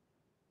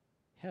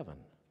heaven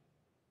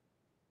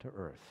to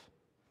earth,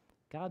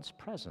 God's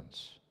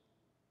presence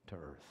to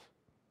earth,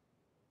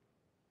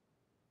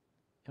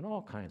 in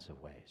all kinds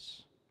of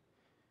ways.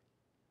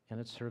 And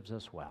it serves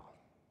us well.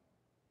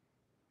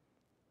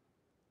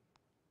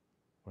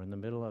 We're in the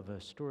middle of a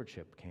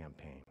stewardship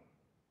campaign.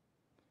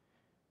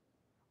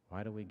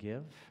 Why do we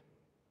give?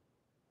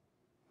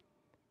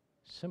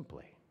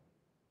 Simply,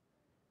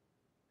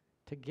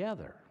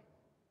 together,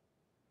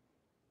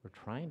 we're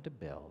trying to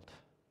build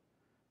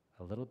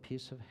a little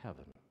piece of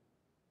heaven,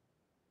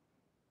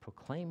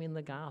 proclaiming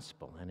the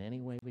gospel in any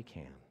way we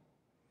can,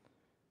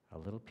 a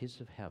little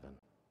piece of heaven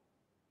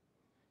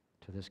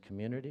to this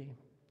community,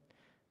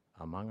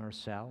 among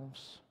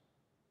ourselves,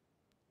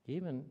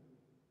 even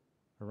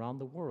around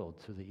the world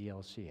through the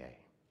ELCA.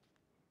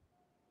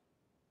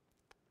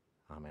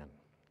 Amen.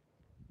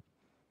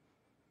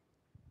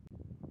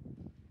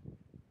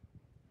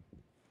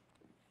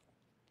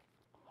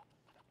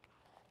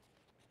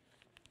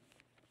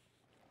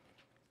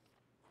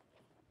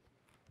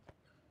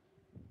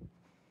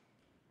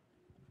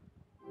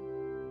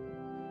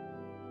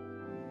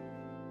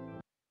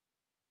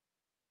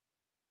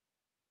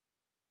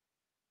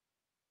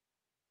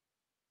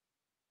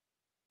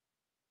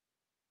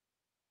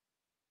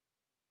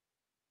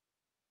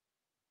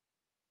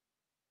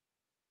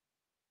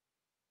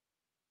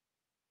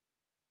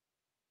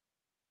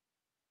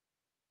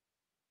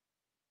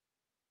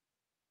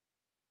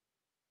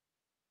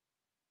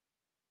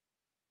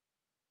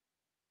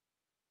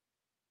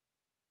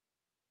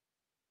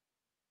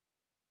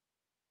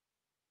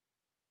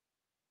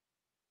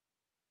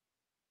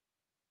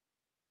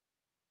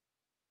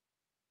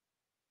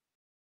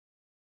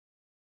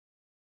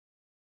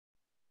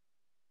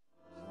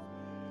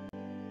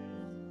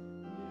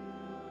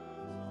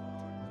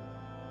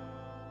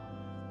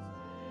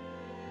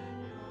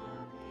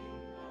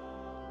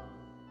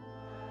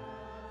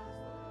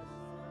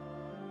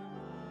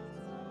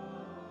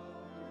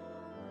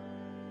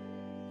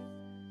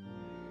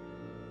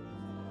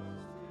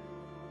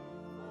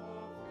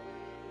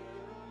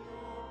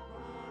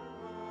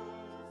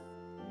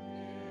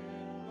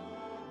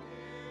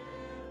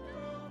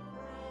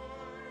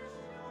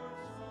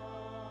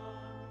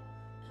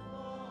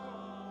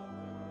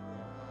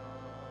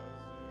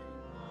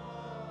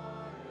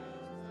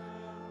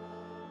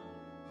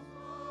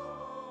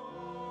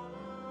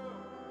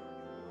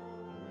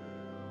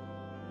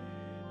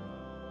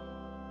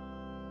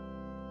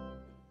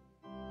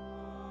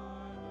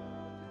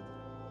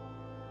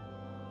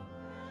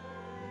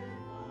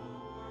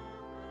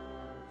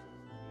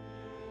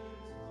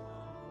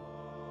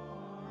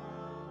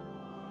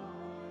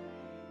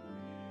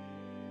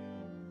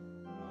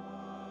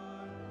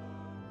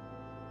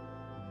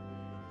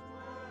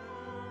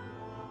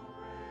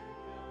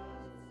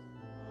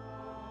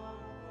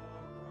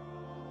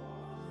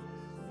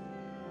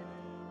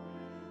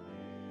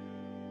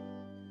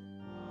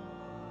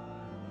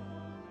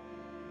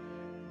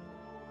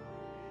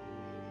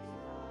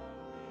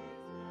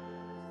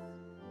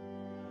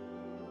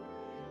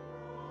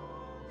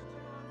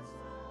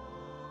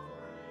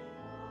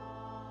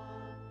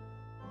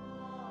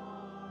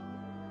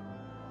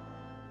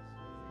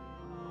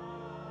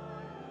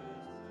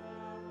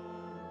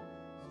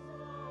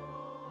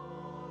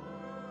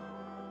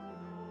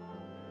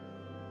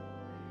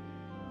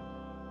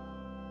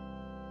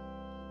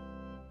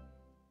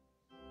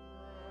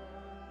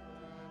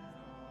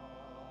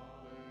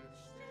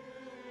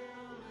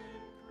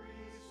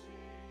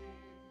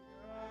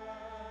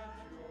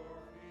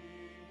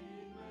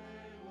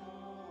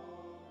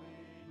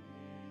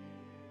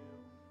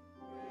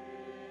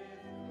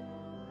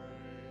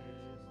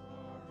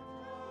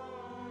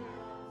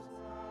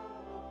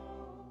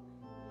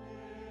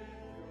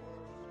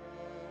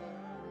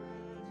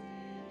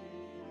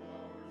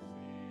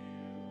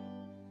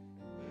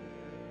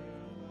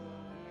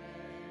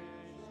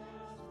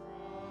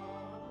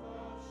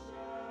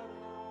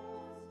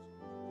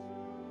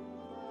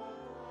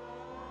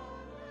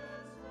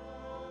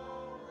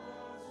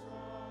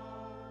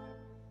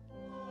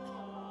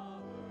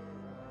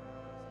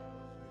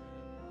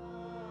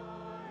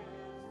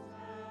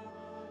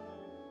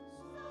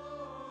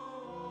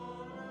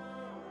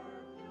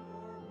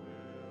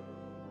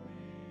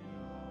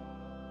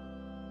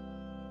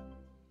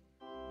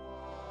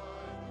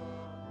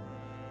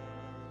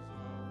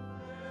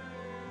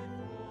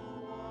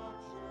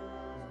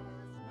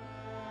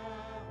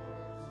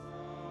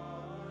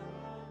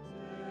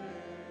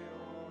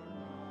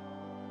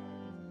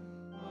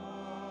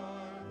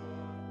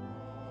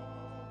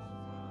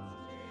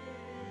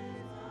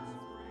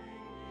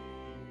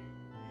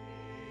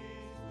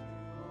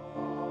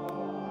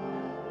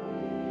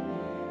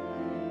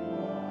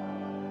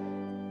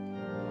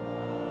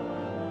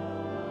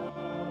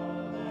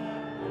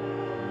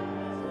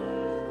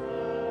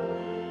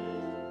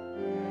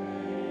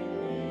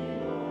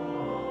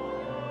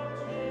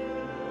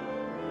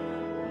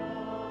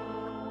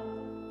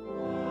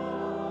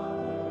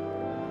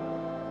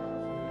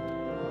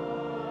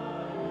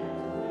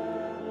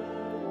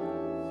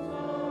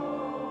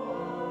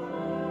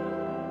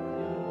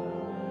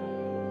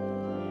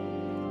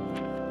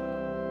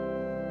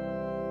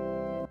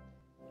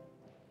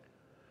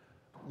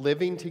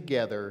 Living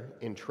together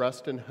in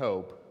trust and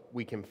hope,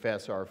 we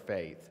confess our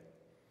faith.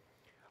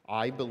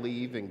 I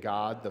believe in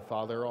God, the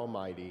Father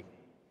Almighty,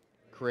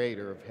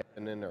 creator of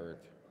heaven and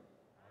earth.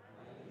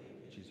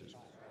 Jesus Christ,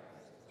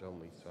 his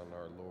only Son,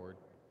 our Lord.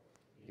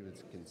 He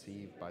was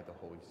conceived by the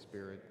Holy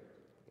Spirit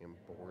and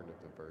born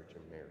of the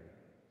Virgin Mary.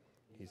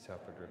 He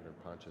suffered under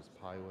Pontius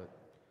Pilate,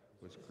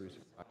 was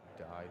crucified,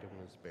 died,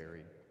 and was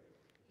buried.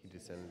 He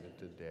descended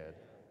into the dead.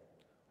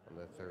 On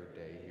the third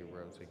day he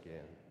rose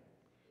again.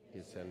 He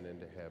ascended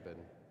into heaven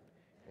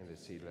and is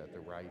seated at the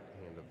right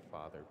hand of the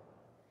Father.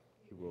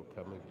 He will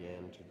come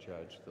again to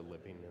judge the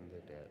living and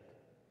the dead.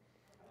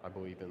 I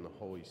believe in the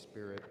Holy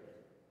Spirit,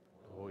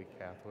 the Holy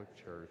Catholic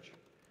Church,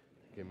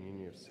 the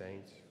communion of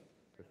saints,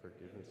 the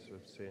forgiveness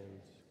of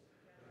sins,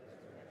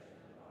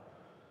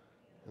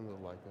 and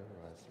the life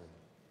everlasting.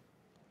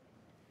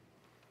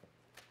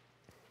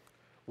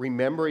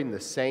 Remembering the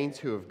saints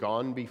who have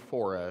gone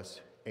before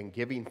us and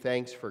giving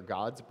thanks for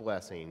God's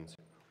blessings,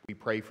 we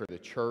pray for the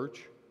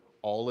church,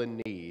 all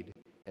in need,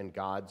 and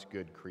God's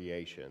good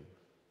creation.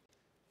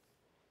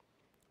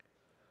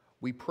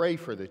 We pray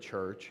for the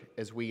church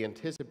as we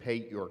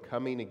anticipate your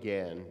coming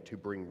again to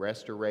bring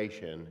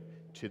restoration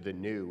to the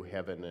new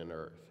heaven and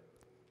earth.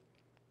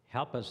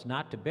 Help us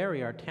not to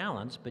bury our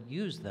talents, but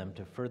use them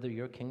to further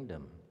your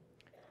kingdom.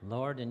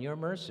 Lord, in your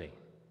mercy.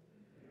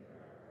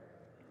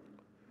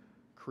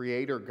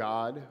 Creator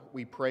God,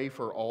 we pray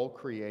for all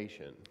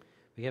creation.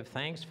 We give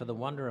thanks for the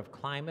wonder of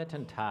climate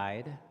and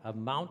tide, of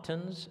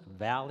mountains,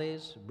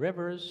 valleys,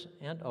 rivers,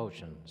 and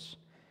oceans.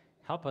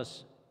 Help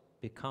us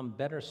become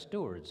better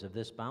stewards of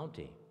this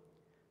bounty.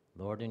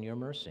 Lord, in your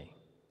mercy.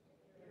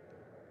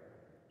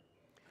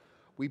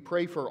 We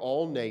pray for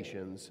all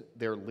nations,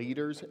 their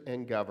leaders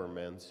and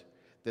governments,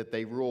 that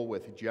they rule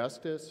with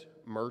justice,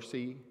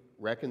 mercy,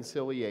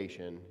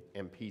 reconciliation,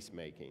 and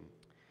peacemaking.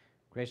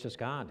 Gracious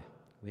God,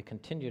 we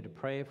continue to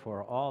pray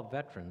for all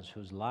veterans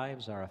whose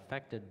lives are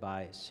affected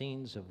by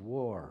scenes of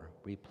war,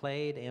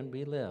 replayed and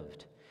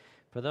relived,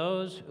 for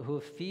those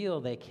who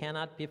feel they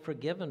cannot be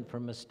forgiven for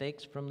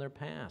mistakes from their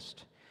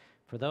past,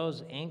 for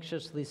those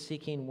anxiously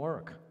seeking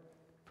work,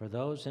 for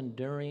those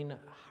enduring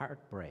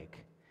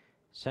heartbreak.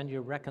 Send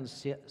your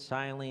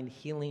reconciling,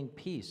 healing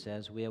peace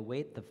as we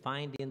await the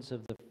findings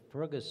of the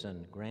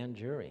Ferguson grand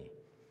jury.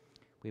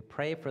 We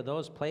pray for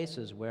those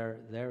places where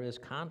there is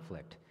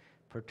conflict,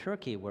 for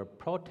Turkey, where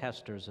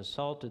protesters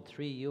assaulted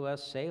 3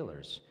 U.S.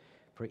 sailors,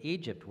 for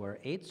Egypt, where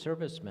 8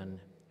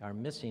 servicemen are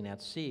missing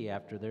at sea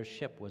after their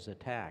ship was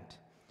attacked,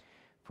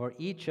 for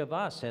each of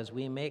us as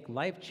we make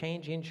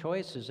life-changing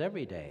choices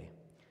every day,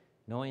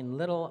 knowing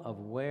little of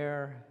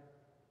where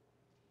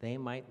they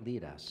might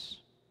lead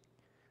us.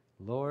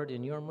 Lord,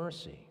 in your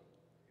mercy.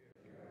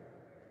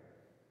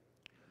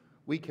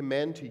 We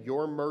commend to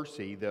your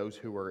mercy those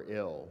who are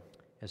ill,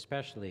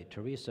 especially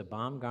Teresa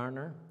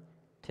Baumgartner,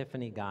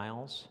 Tiffany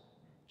Giles,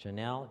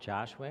 Janelle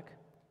Joshwick,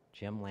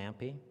 Jim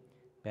Lampy,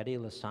 Betty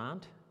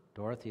Lasant,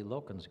 Dorothy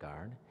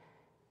Lokensgaard,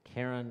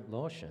 Karen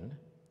Lotion,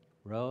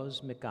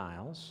 Rose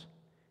McGiles,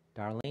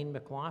 Darlene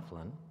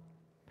McLaughlin,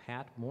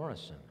 Pat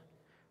Morrison,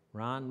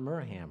 Ron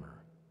Murhammer,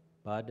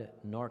 Bud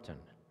Norton,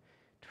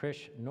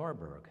 Trish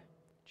Norberg,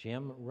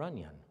 Jim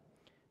Runyon,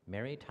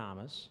 Mary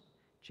Thomas,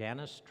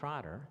 Janice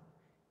Trotter,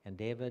 and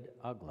David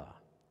Ugla.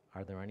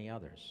 Are there any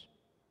others?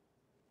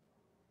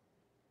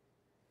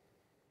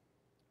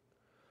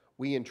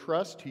 We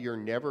entrust to your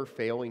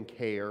never-failing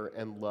care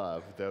and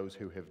love those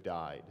who have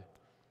died.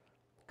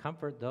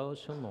 Comfort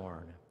those who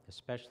mourn,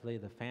 especially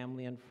the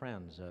family and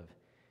friends of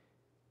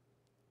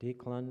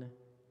Declan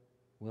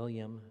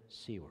William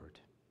Seward.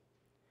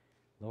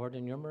 Lord,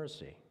 in your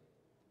mercy.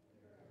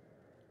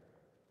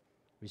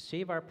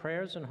 Receive our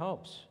prayers and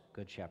hopes,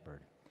 Good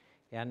Shepherd,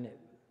 and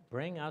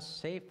bring us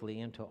safely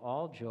into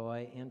all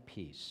joy and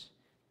peace.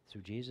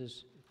 Through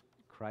Jesus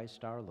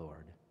Christ our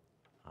Lord.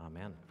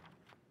 Amen.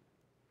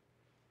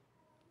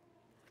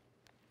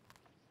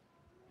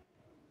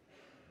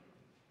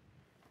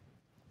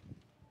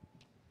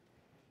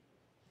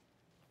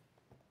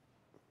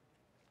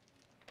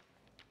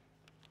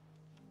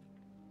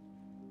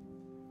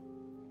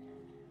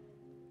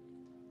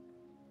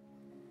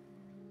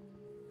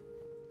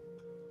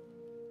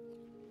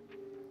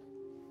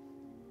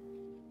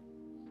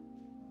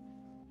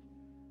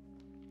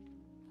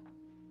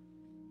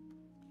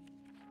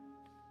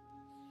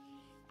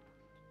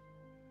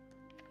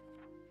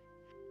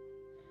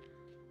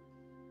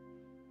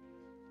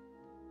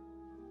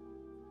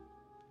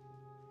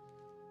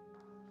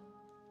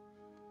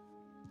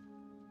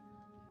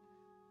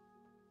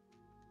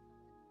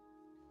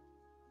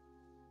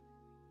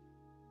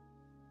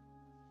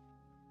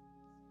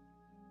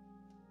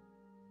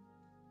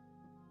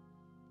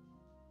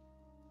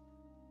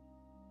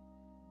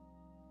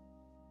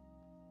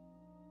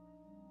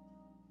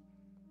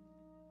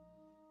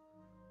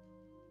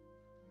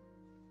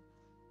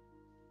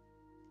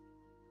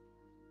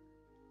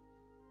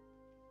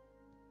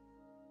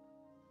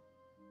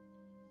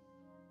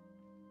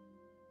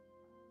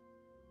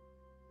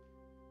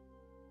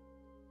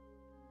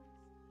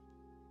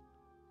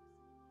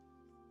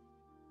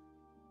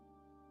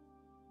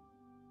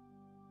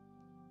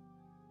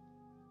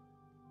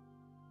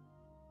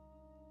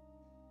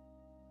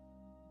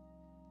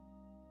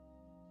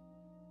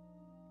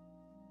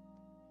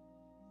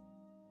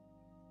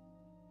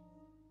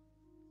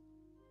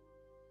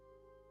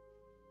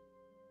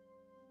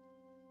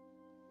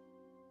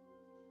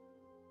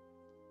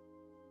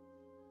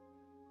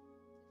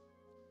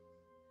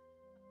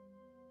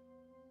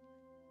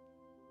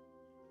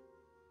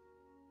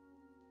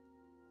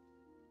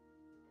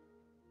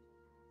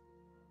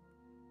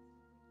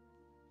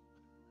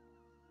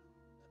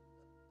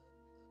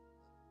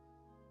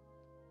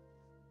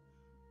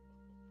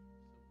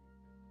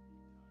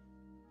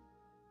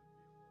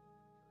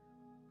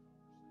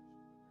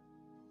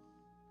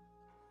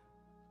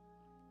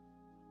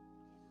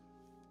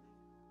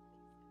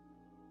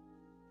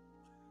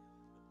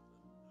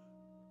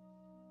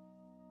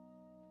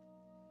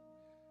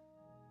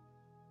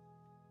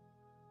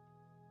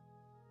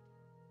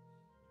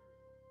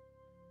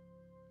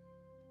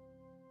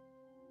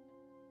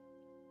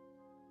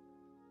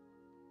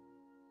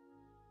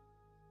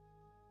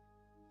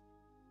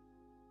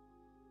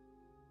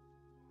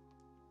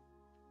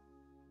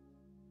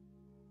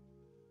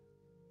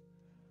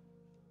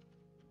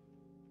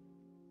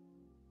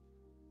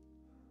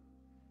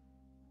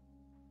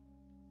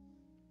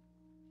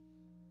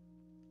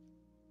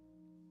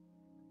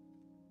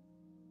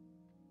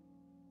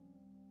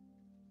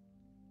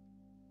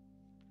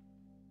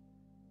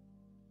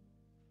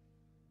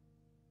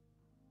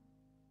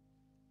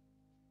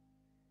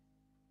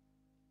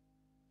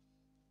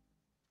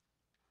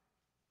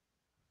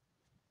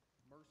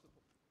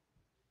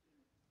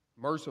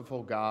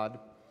 Merciful God,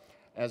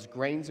 as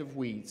grains of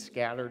wheat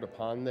scattered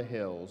upon the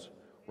hills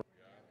were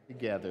gathered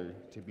together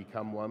to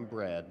become one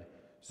bread,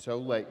 so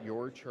let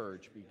your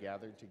church be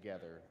gathered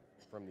together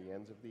from the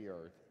ends of the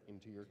earth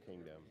into your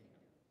kingdom.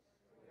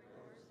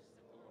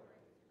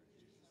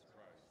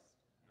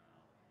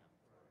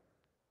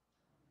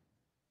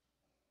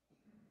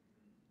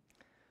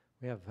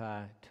 We have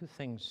two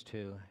things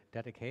to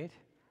dedicate: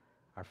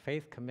 our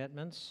faith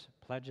commitments,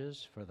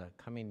 pledges for the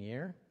coming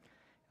year,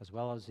 as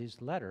well as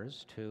these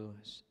letters to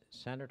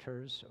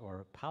senators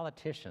or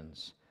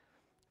politicians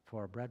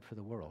for Bread for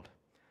the World.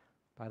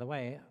 By the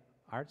way,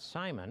 Art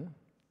Simon,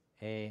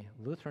 a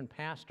Lutheran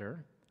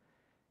pastor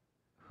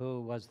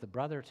who was the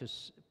brother to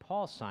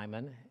Paul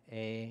Simon,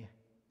 a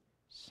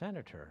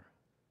senator,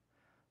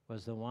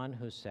 was the one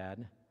who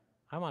said,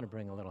 I want to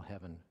bring a little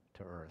heaven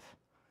to earth.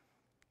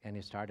 And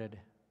he started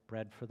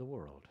Bread for the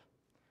World,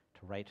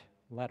 to write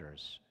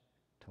letters,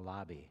 to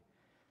lobby.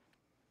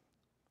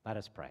 Let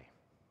us pray.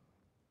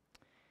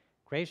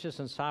 Gracious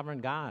and sovereign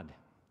God,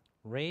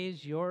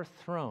 raise your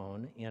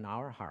throne in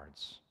our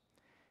hearts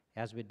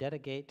as we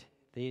dedicate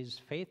these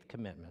faith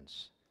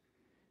commitments,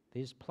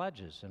 these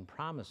pledges and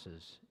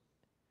promises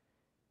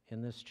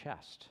in this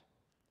chest.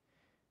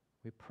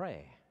 We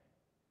pray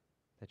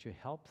that you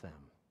help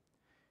them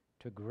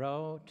to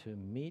grow to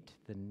meet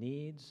the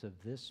needs of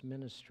this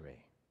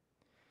ministry,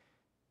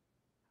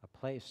 a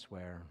place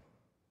where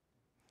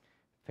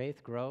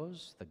faith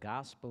grows, the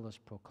gospel is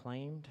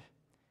proclaimed,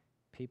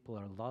 people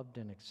are loved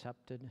and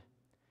accepted,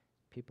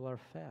 people are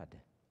fed,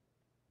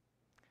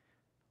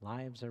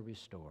 lives are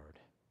restored.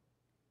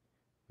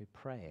 We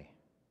pray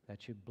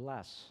that you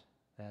bless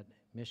that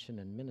mission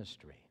and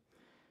ministry.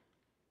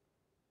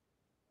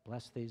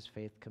 Bless these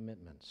faith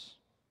commitments.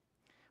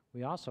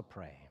 We also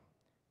pray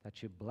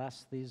that you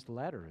bless these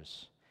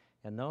letters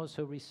and those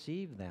who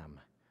receive them.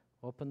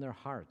 Open their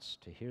hearts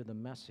to hear the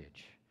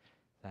message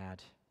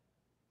that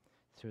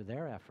through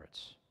their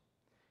efforts,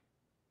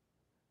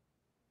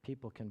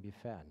 people can be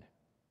fed.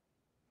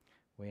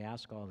 We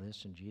ask all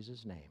this in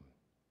Jesus' name.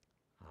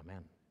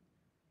 Amen.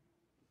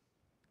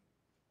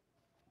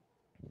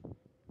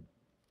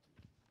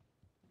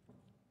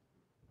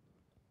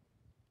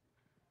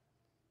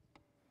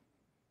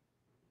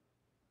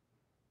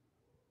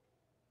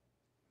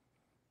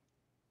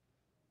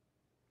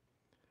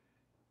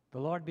 The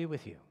Lord be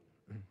with you.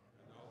 And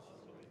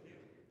also with you.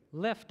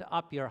 Lift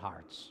up your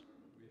hearts.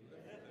 We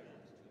lift them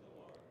to the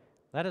Lord.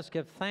 Let us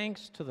give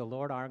thanks to the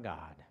Lord our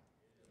God.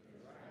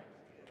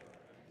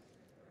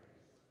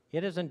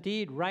 It is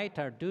indeed right,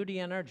 our duty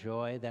and our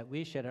joy, that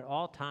we should at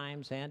all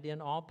times and in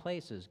all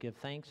places give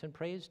thanks and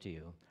praise to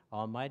you,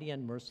 Almighty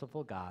and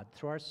merciful God,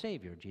 through our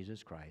Savior,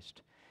 Jesus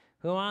Christ,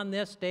 who on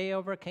this day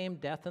overcame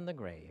death and the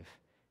grave,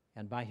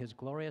 and by his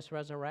glorious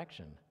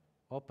resurrection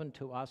opened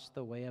to us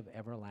the way of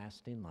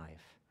everlasting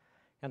life.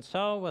 And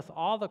so, with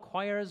all the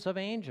choirs of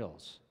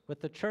angels,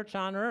 with the church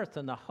on earth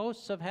and the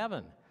hosts of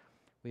heaven,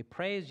 we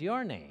praise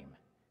your name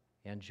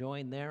and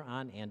join their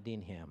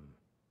unending hymn.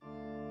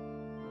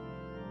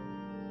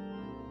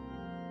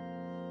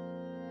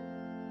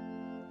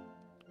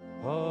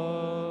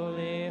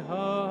 Holy,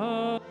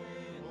 holy.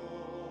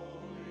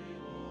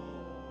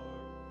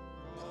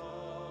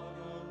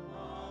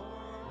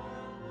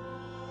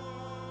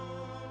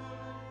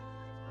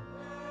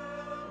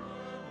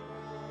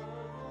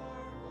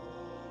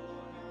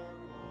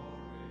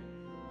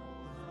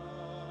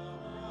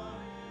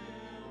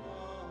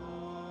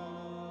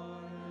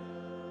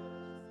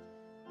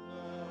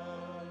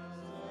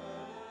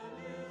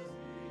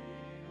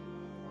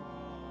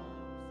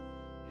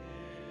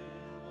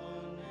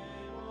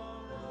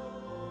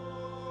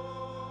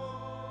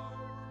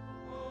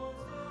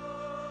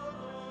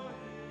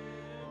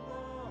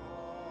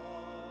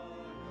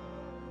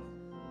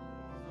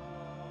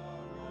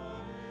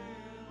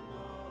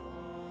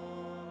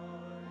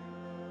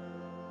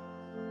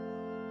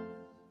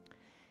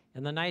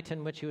 In the night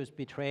in which he was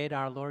betrayed,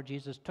 our Lord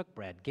Jesus took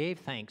bread, gave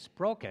thanks,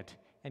 broke it,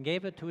 and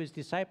gave it to his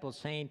disciples,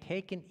 saying,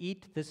 Take and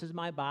eat, this is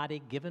my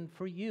body given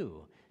for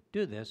you.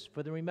 Do this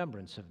for the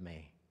remembrance of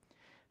me.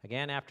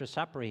 Again, after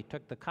supper, he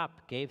took the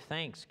cup, gave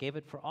thanks, gave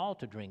it for all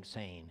to drink,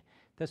 saying,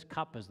 This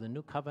cup is the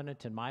new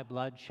covenant in my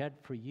blood, shed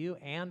for you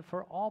and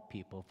for all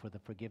people for the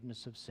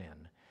forgiveness of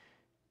sin.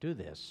 Do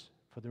this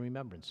for the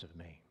remembrance of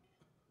me.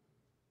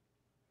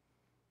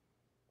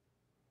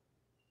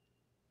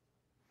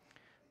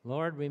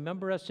 Lord,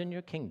 remember us in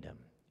your kingdom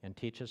and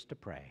teach us to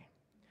pray.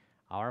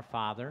 Our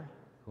Father,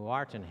 who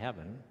art in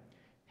heaven,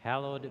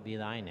 hallowed be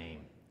thy name.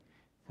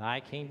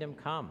 Thy kingdom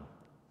come,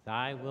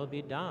 thy will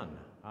be done,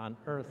 on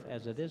earth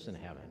as it is in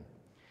heaven.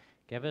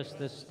 Give us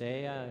this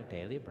day our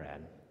daily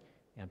bread,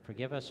 and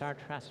forgive us our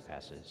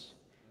trespasses,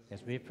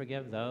 as we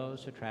forgive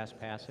those who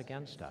trespass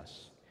against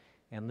us.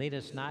 And lead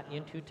us not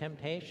into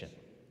temptation,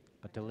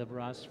 but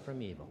deliver us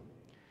from evil.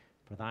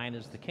 For thine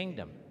is the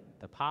kingdom,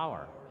 the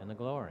power, and the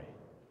glory,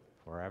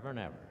 forever and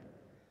ever.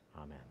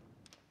 Amen.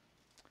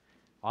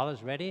 All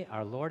is ready.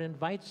 Our Lord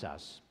invites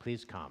us.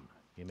 Please come.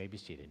 You may be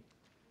seated.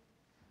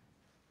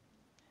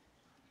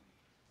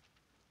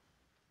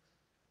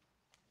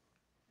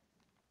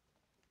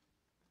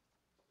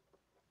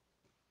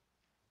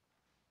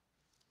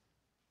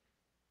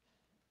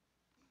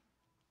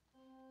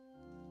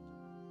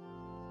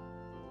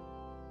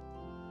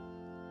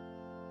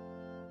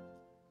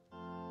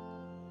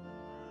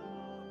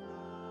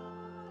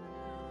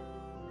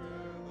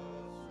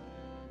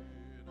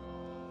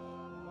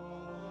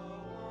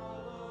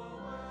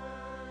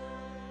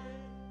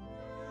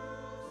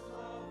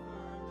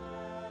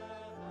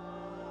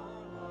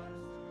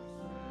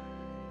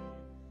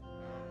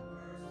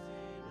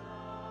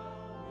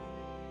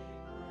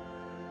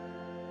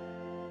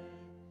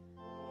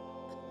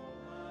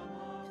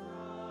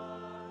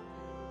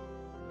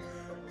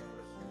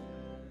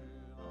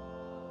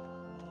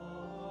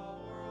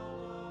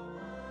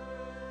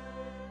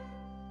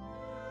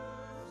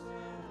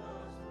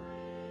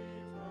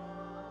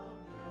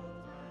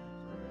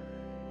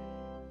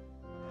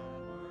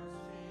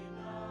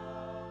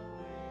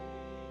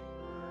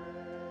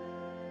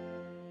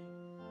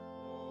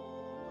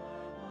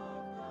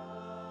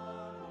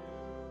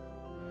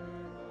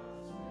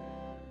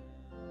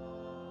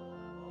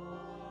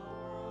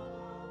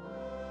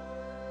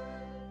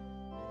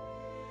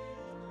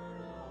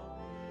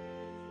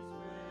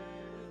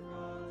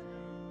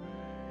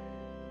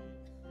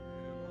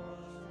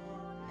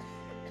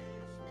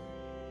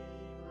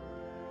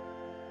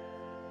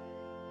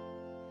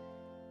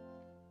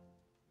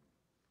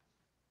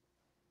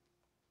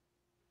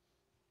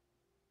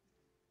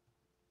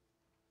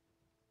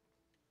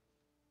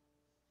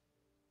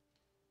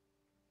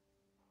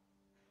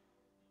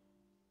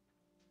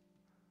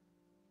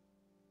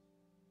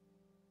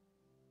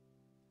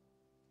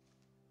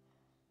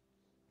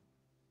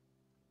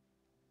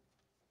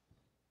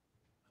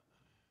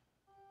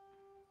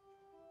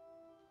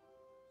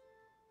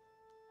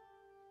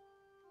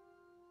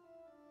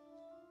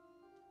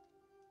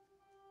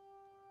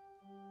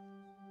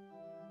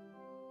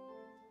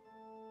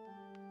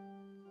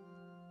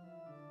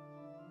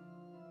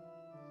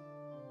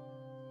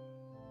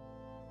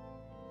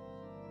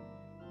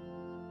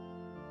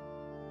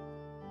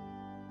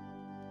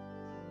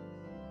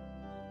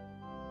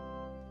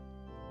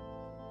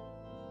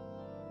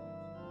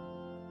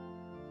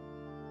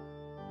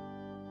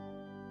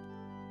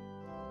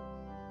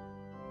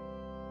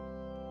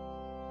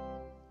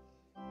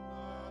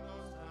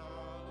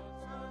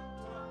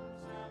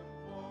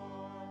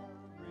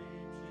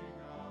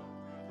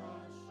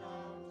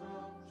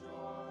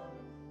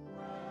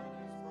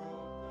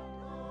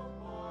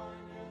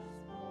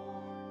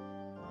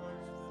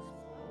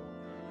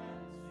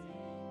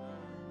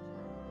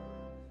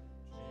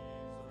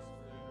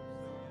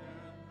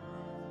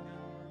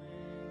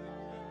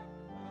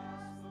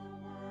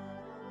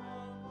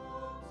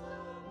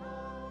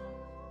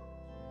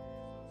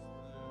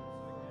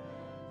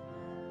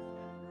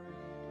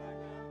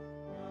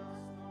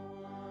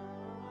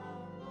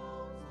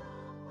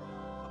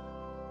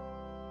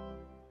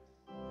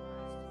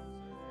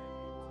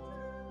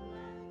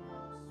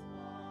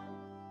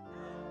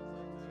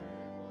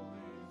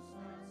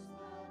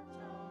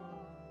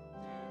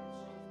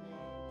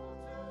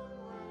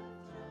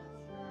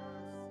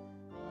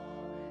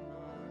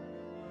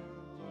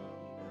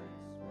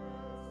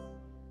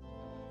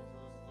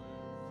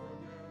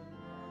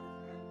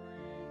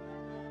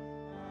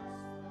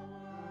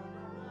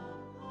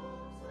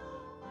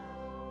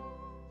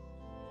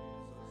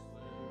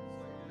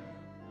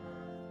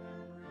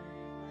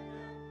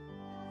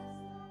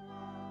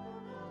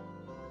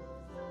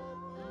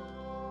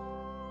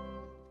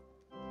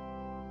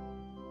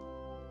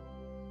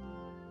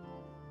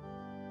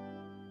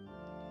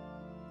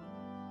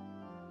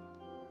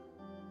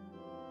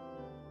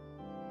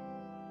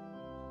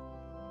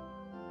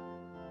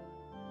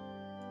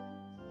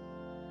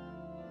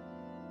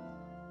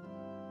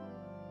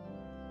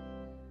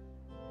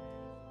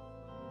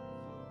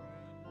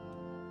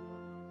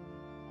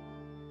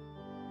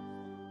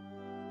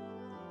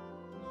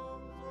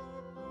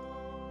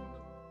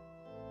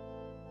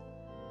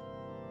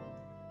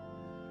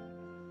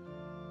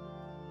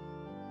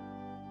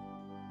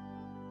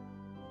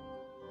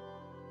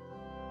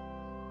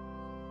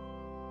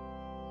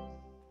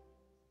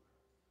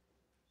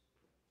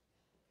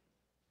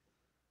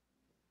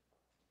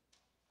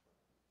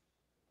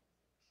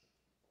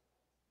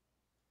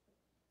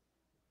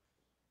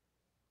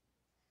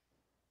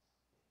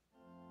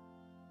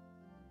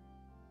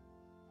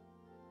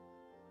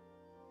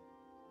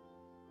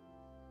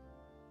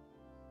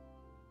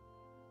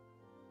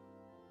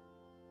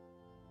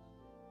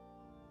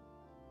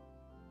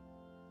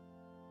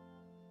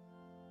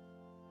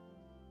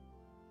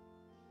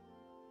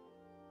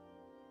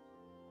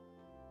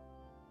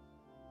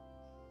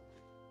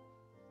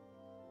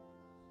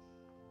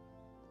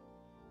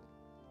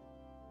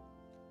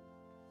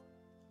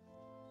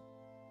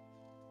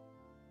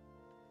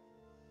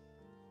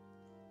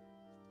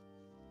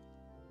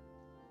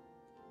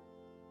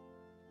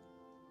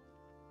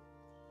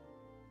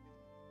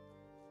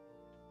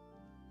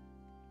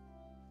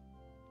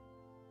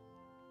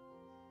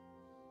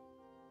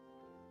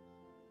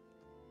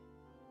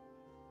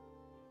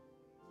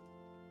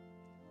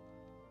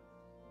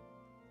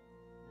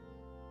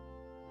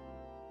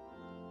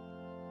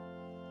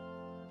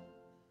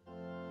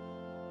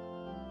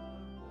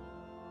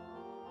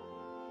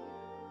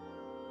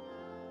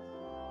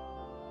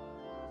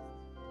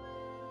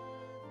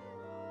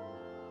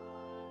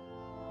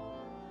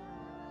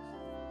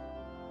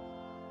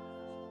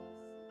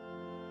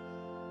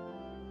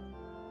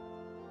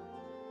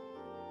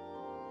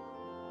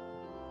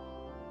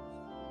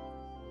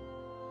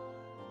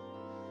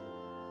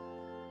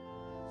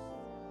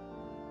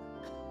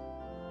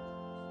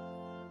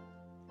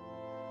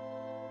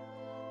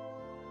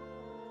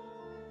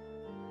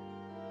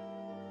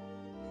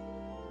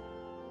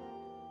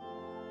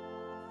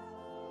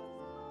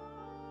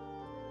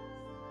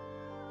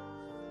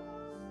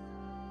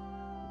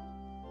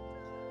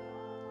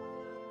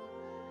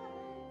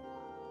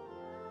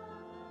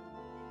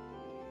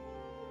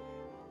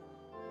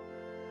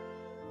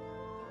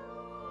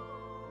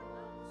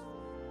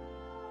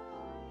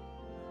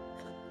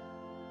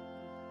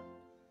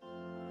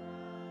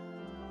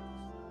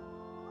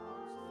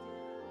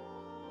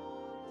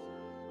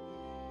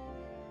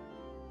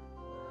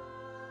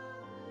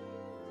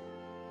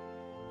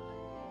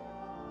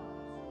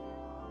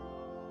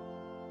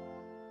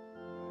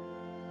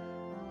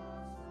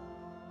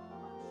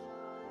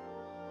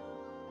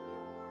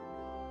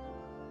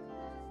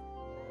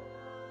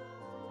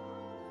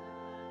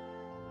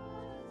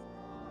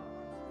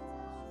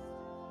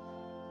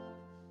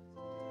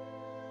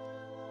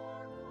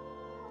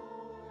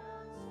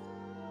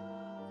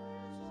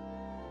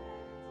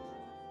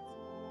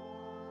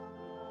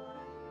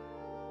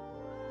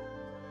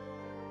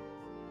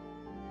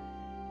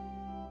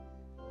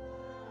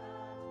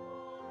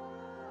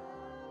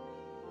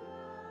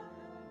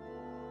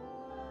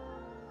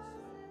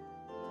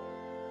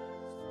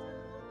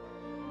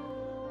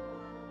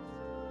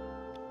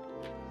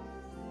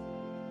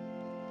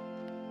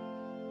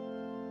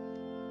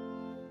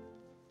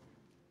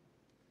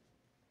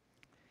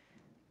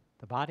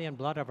 The body and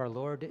blood of our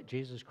Lord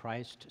Jesus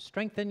Christ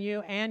strengthen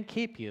you and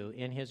keep you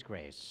in his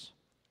grace.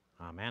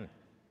 Amen.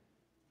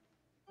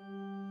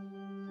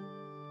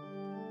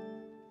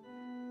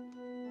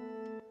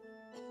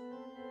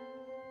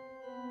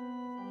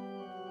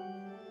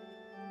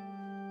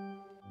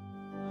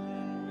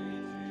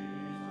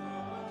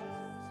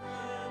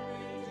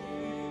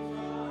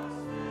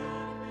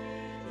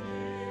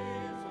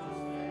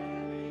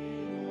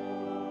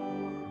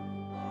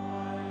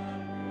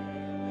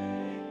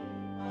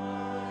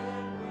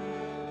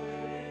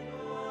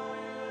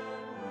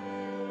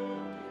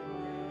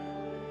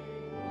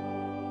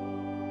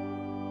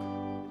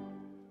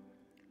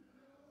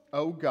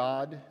 O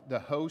God, the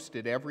host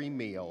at every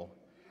meal,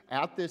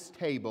 at this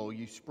table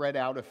you spread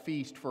out a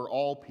feast for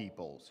all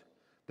peoples,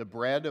 the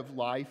bread of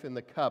life and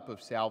the cup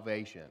of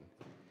salvation.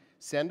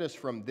 Send us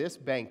from this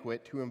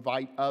banquet to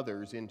invite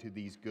others into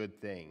these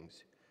good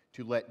things,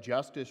 to let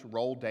justice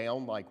roll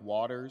down like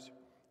waters,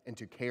 and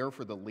to care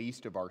for the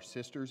least of our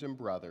sisters and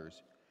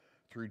brothers,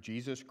 through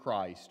Jesus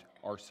Christ,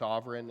 our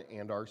sovereign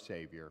and our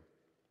Savior.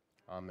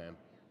 Amen.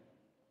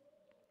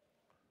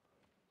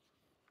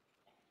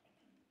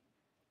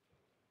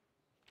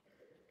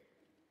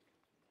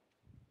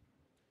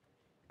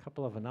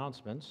 Couple of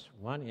announcements.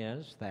 One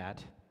is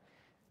that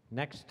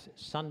next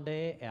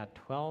Sunday at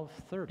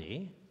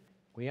 12:30,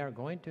 we are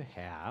going to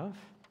have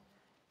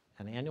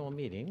an annual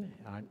meeting.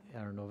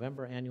 Our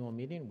November annual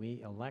meeting,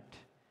 we elect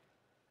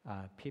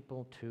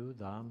people to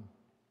the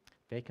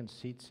vacant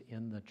seats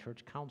in the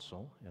church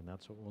council, and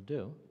that's what we'll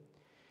do.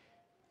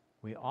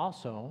 We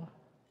also,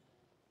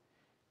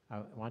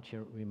 I want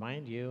to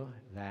remind you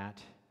that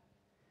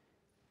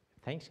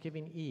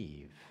Thanksgiving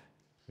Eve,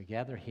 we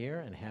gather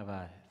here and have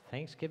a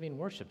Thanksgiving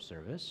worship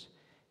service,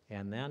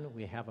 and then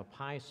we have a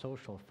pie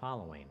social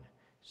following.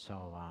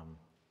 So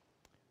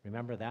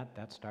remember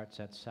that starts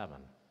at 7.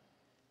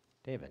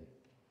 David.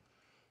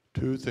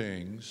 Two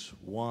things.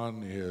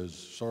 One is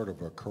sort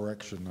of a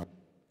correction of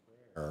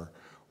prayer.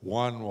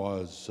 One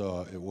was,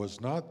 it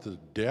was not the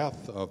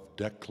death of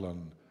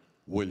Declan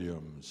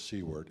Williams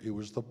Seward, it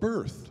was the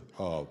birth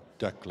of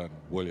Declan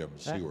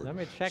Williams Seward. Let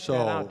me check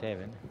that out,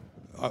 David.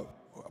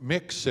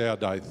 Mick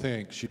said, I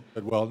think, she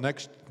said, well,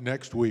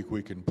 next week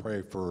we can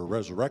pray for a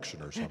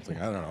resurrection or something.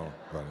 I don't know.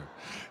 But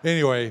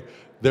anyway,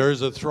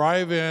 there's a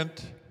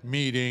Thrivent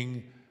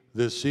meeting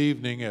this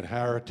evening at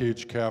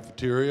Heritage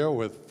Cafeteria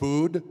with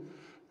food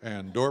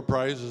and door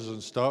prizes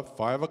and stuff,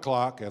 5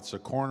 o'clock. At the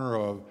corner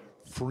of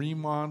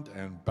Fremont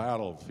and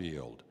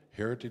Battlefield,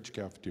 Heritage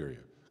Cafeteria.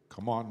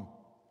 Come on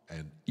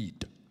and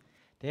eat.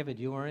 David,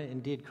 you are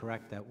indeed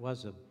correct. That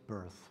was a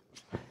birth.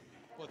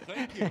 Well,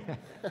 thank you.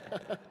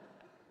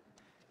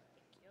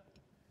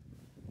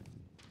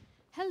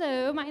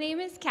 Hello, my name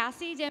is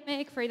Cassie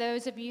Dimick, for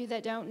those of you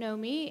that don't know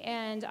me,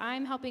 and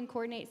I'm helping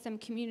coordinate some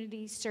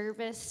community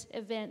service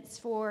events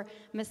for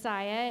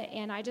Messiah,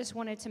 and I just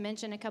wanted to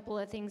mention a couple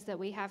of things that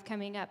we have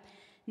coming up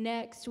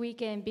next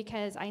weekend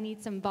because I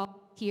need some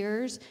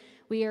volunteers.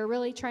 We are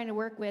really trying to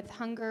work with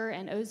Hunger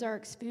and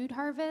Ozarks Food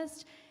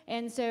Harvest,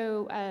 and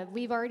so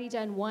we've already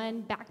done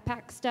one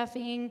backpack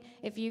stuffing.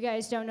 If you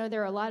guys don't know,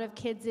 there are a lot of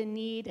kids in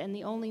need, and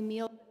the only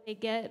meal they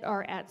get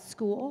are at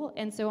school,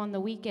 and so on the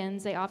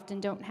weekends they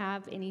often don't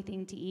have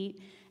anything to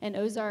eat. And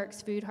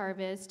Ozarks Food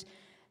Harvest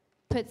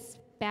puts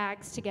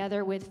bags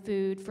together with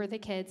food for the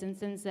kids and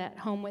sends that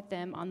home with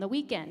them on the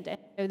weekend. And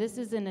so this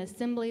is an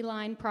assembly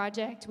line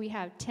project. We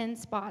have 10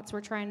 spots. We're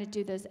trying to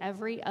do this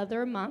every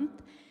other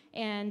month.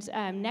 And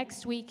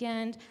next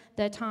weekend,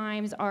 the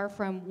times are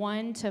from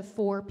 1 to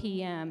 4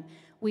 p.m.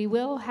 We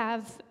will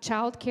have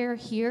childcare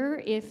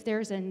here if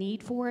there's a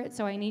need for it,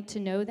 so I need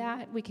to know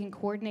that. We can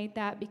coordinate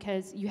that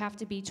because you have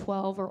to be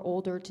 12 or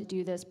older to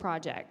do this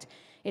project.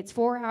 It's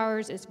 4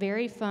 hours. It's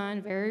very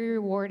fun, very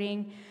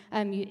rewarding.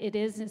 It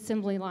is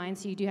assembly line,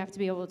 so you do have to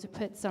be able to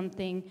put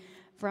something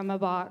from a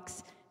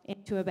box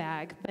into a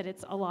bag, but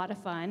it's a lot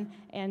of fun.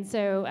 And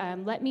so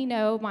let me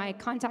know. My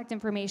contact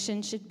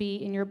information should be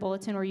in your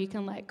bulletin, or you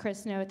can let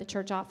Chris know at the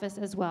church office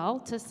as well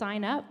to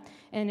sign up.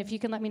 And if you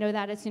can let me know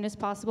that as soon as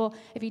possible.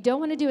 If you don't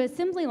want to do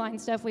assembly line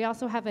stuff, we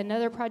also have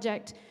another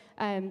project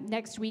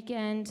next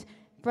weekend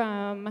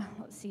from,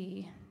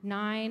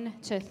 9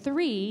 to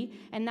 3,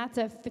 and that's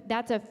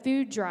a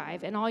food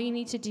drive. And all you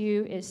need to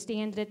do is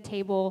stand at a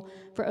table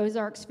for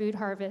Ozarks Food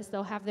Harvest.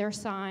 They'll have their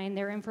sign,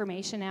 their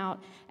information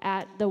out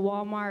at the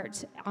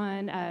Walmart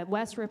on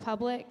West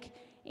Republic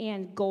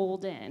and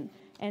Golden.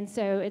 And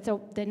so it's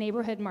the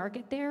neighborhood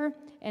market there.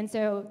 And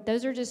so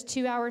those are just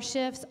 2-hour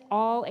shifts.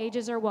 All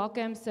ages are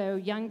welcome, so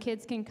young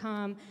kids can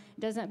come.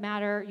 It doesn't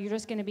matter. You're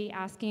just going to be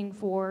asking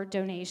for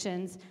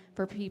donations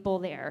for people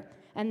there.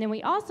 And then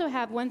we also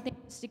have one thing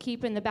to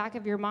keep in the back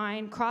of your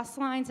mind, cross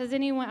lines. Has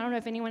anyone, I don't know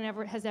if anyone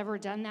has ever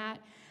done that,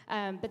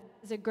 but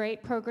it's a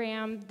great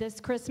program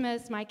this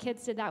Christmas. My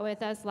kids did that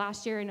with us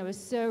last year, and it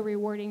was so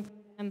rewarding for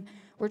them.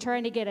 We're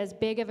trying to get as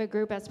big of a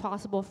group as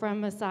possible from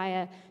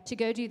Messiah to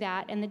go do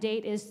that, and the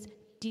date is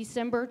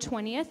December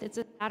 20th. It's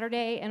a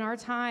Saturday, and our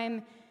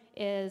time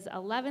is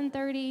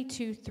 11:30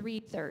 to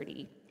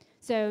 3:30.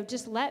 So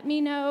just let me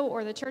know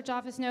or the church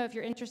office know if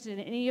you're interested in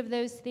any of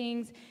those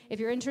things. If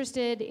you're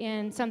interested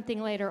in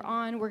something later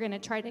on, we're going to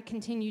try to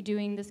continue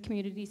doing this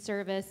community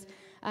service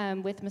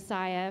with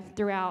Messiah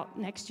throughout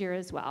next year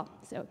as well.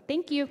 So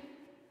thank you.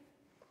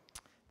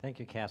 Thank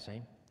you,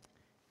 Cassie.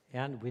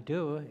 And we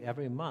do,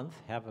 every month,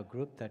 have a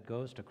group that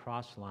goes to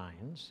cross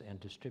lines and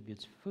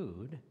distributes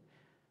food.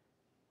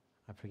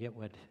 I forget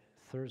what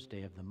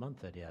Thursday of the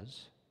month it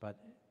is, but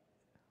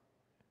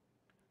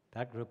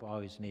that group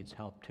always needs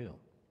help too.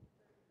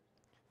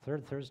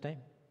 Third Thursday?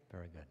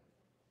 Very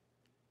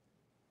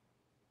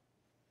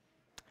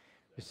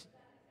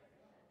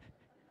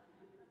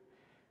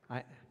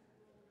good.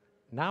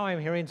 Now I'm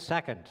hearing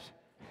second,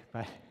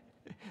 but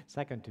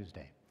second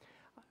Tuesday.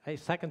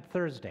 Second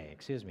Thursday,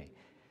 excuse me.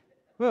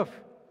 Woof.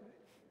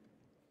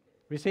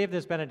 Receive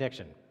this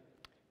benediction.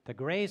 The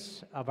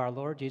grace of our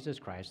Lord Jesus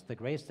Christ, the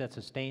grace that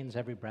sustains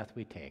every breath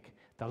we take,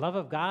 the love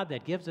of God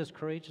that gives us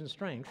courage and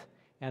strength,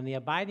 and the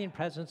abiding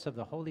presence of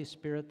the Holy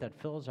Spirit that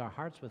fills our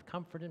hearts with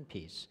comfort and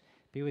peace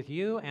be with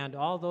you and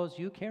all those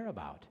you care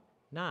about,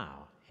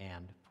 now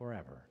and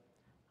forever.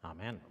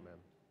 Amen. Amen.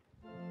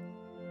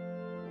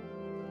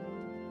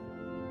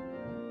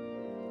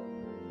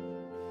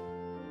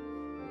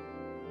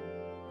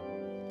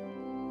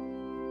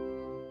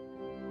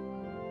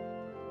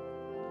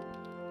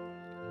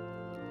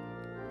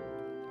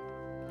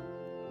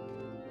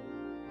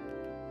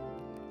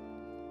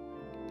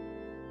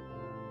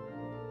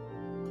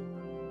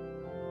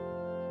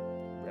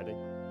 Ready?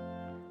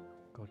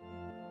 Go.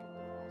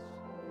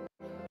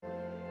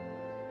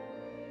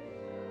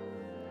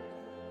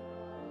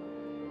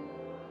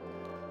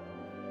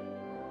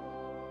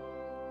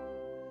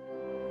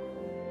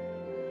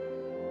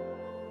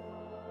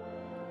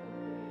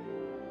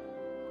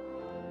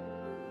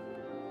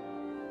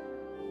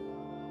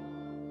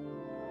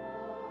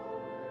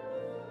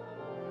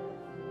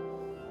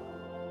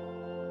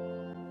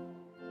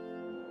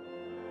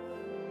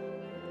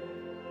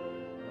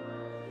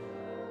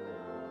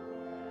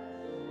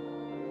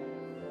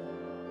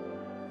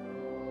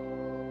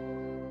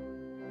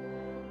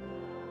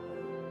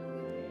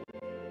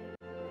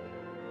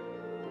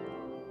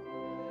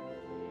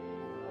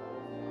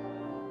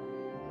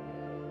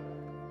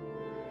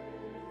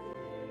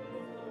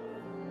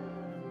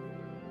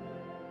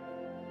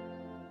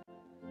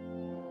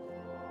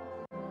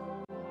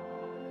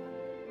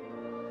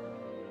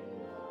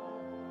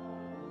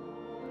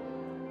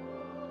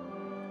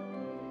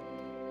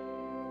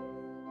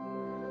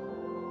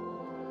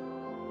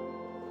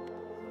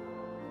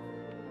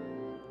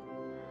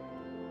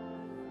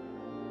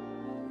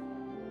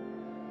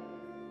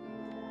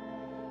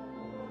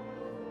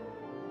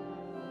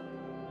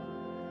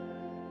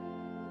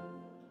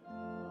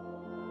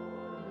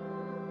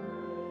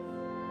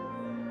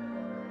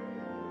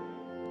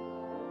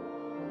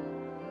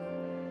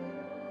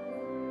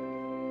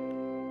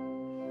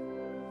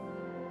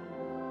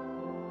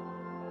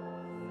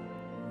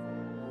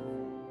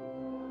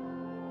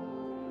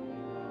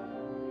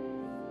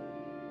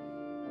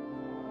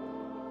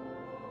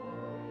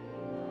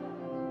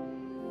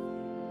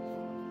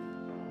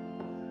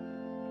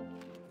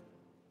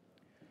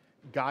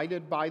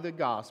 Guided by the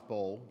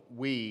gospel,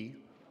 we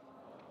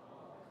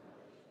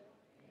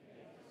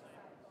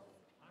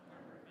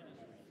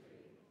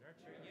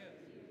Nurture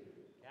youth,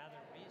 gather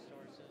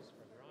resources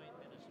for growing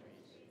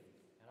ministries,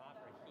 and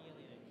offer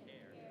healing and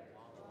care to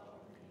all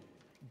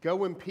alone.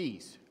 go in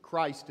peace.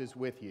 Christ is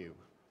with you.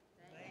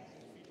 Thanks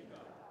be to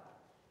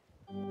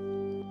God.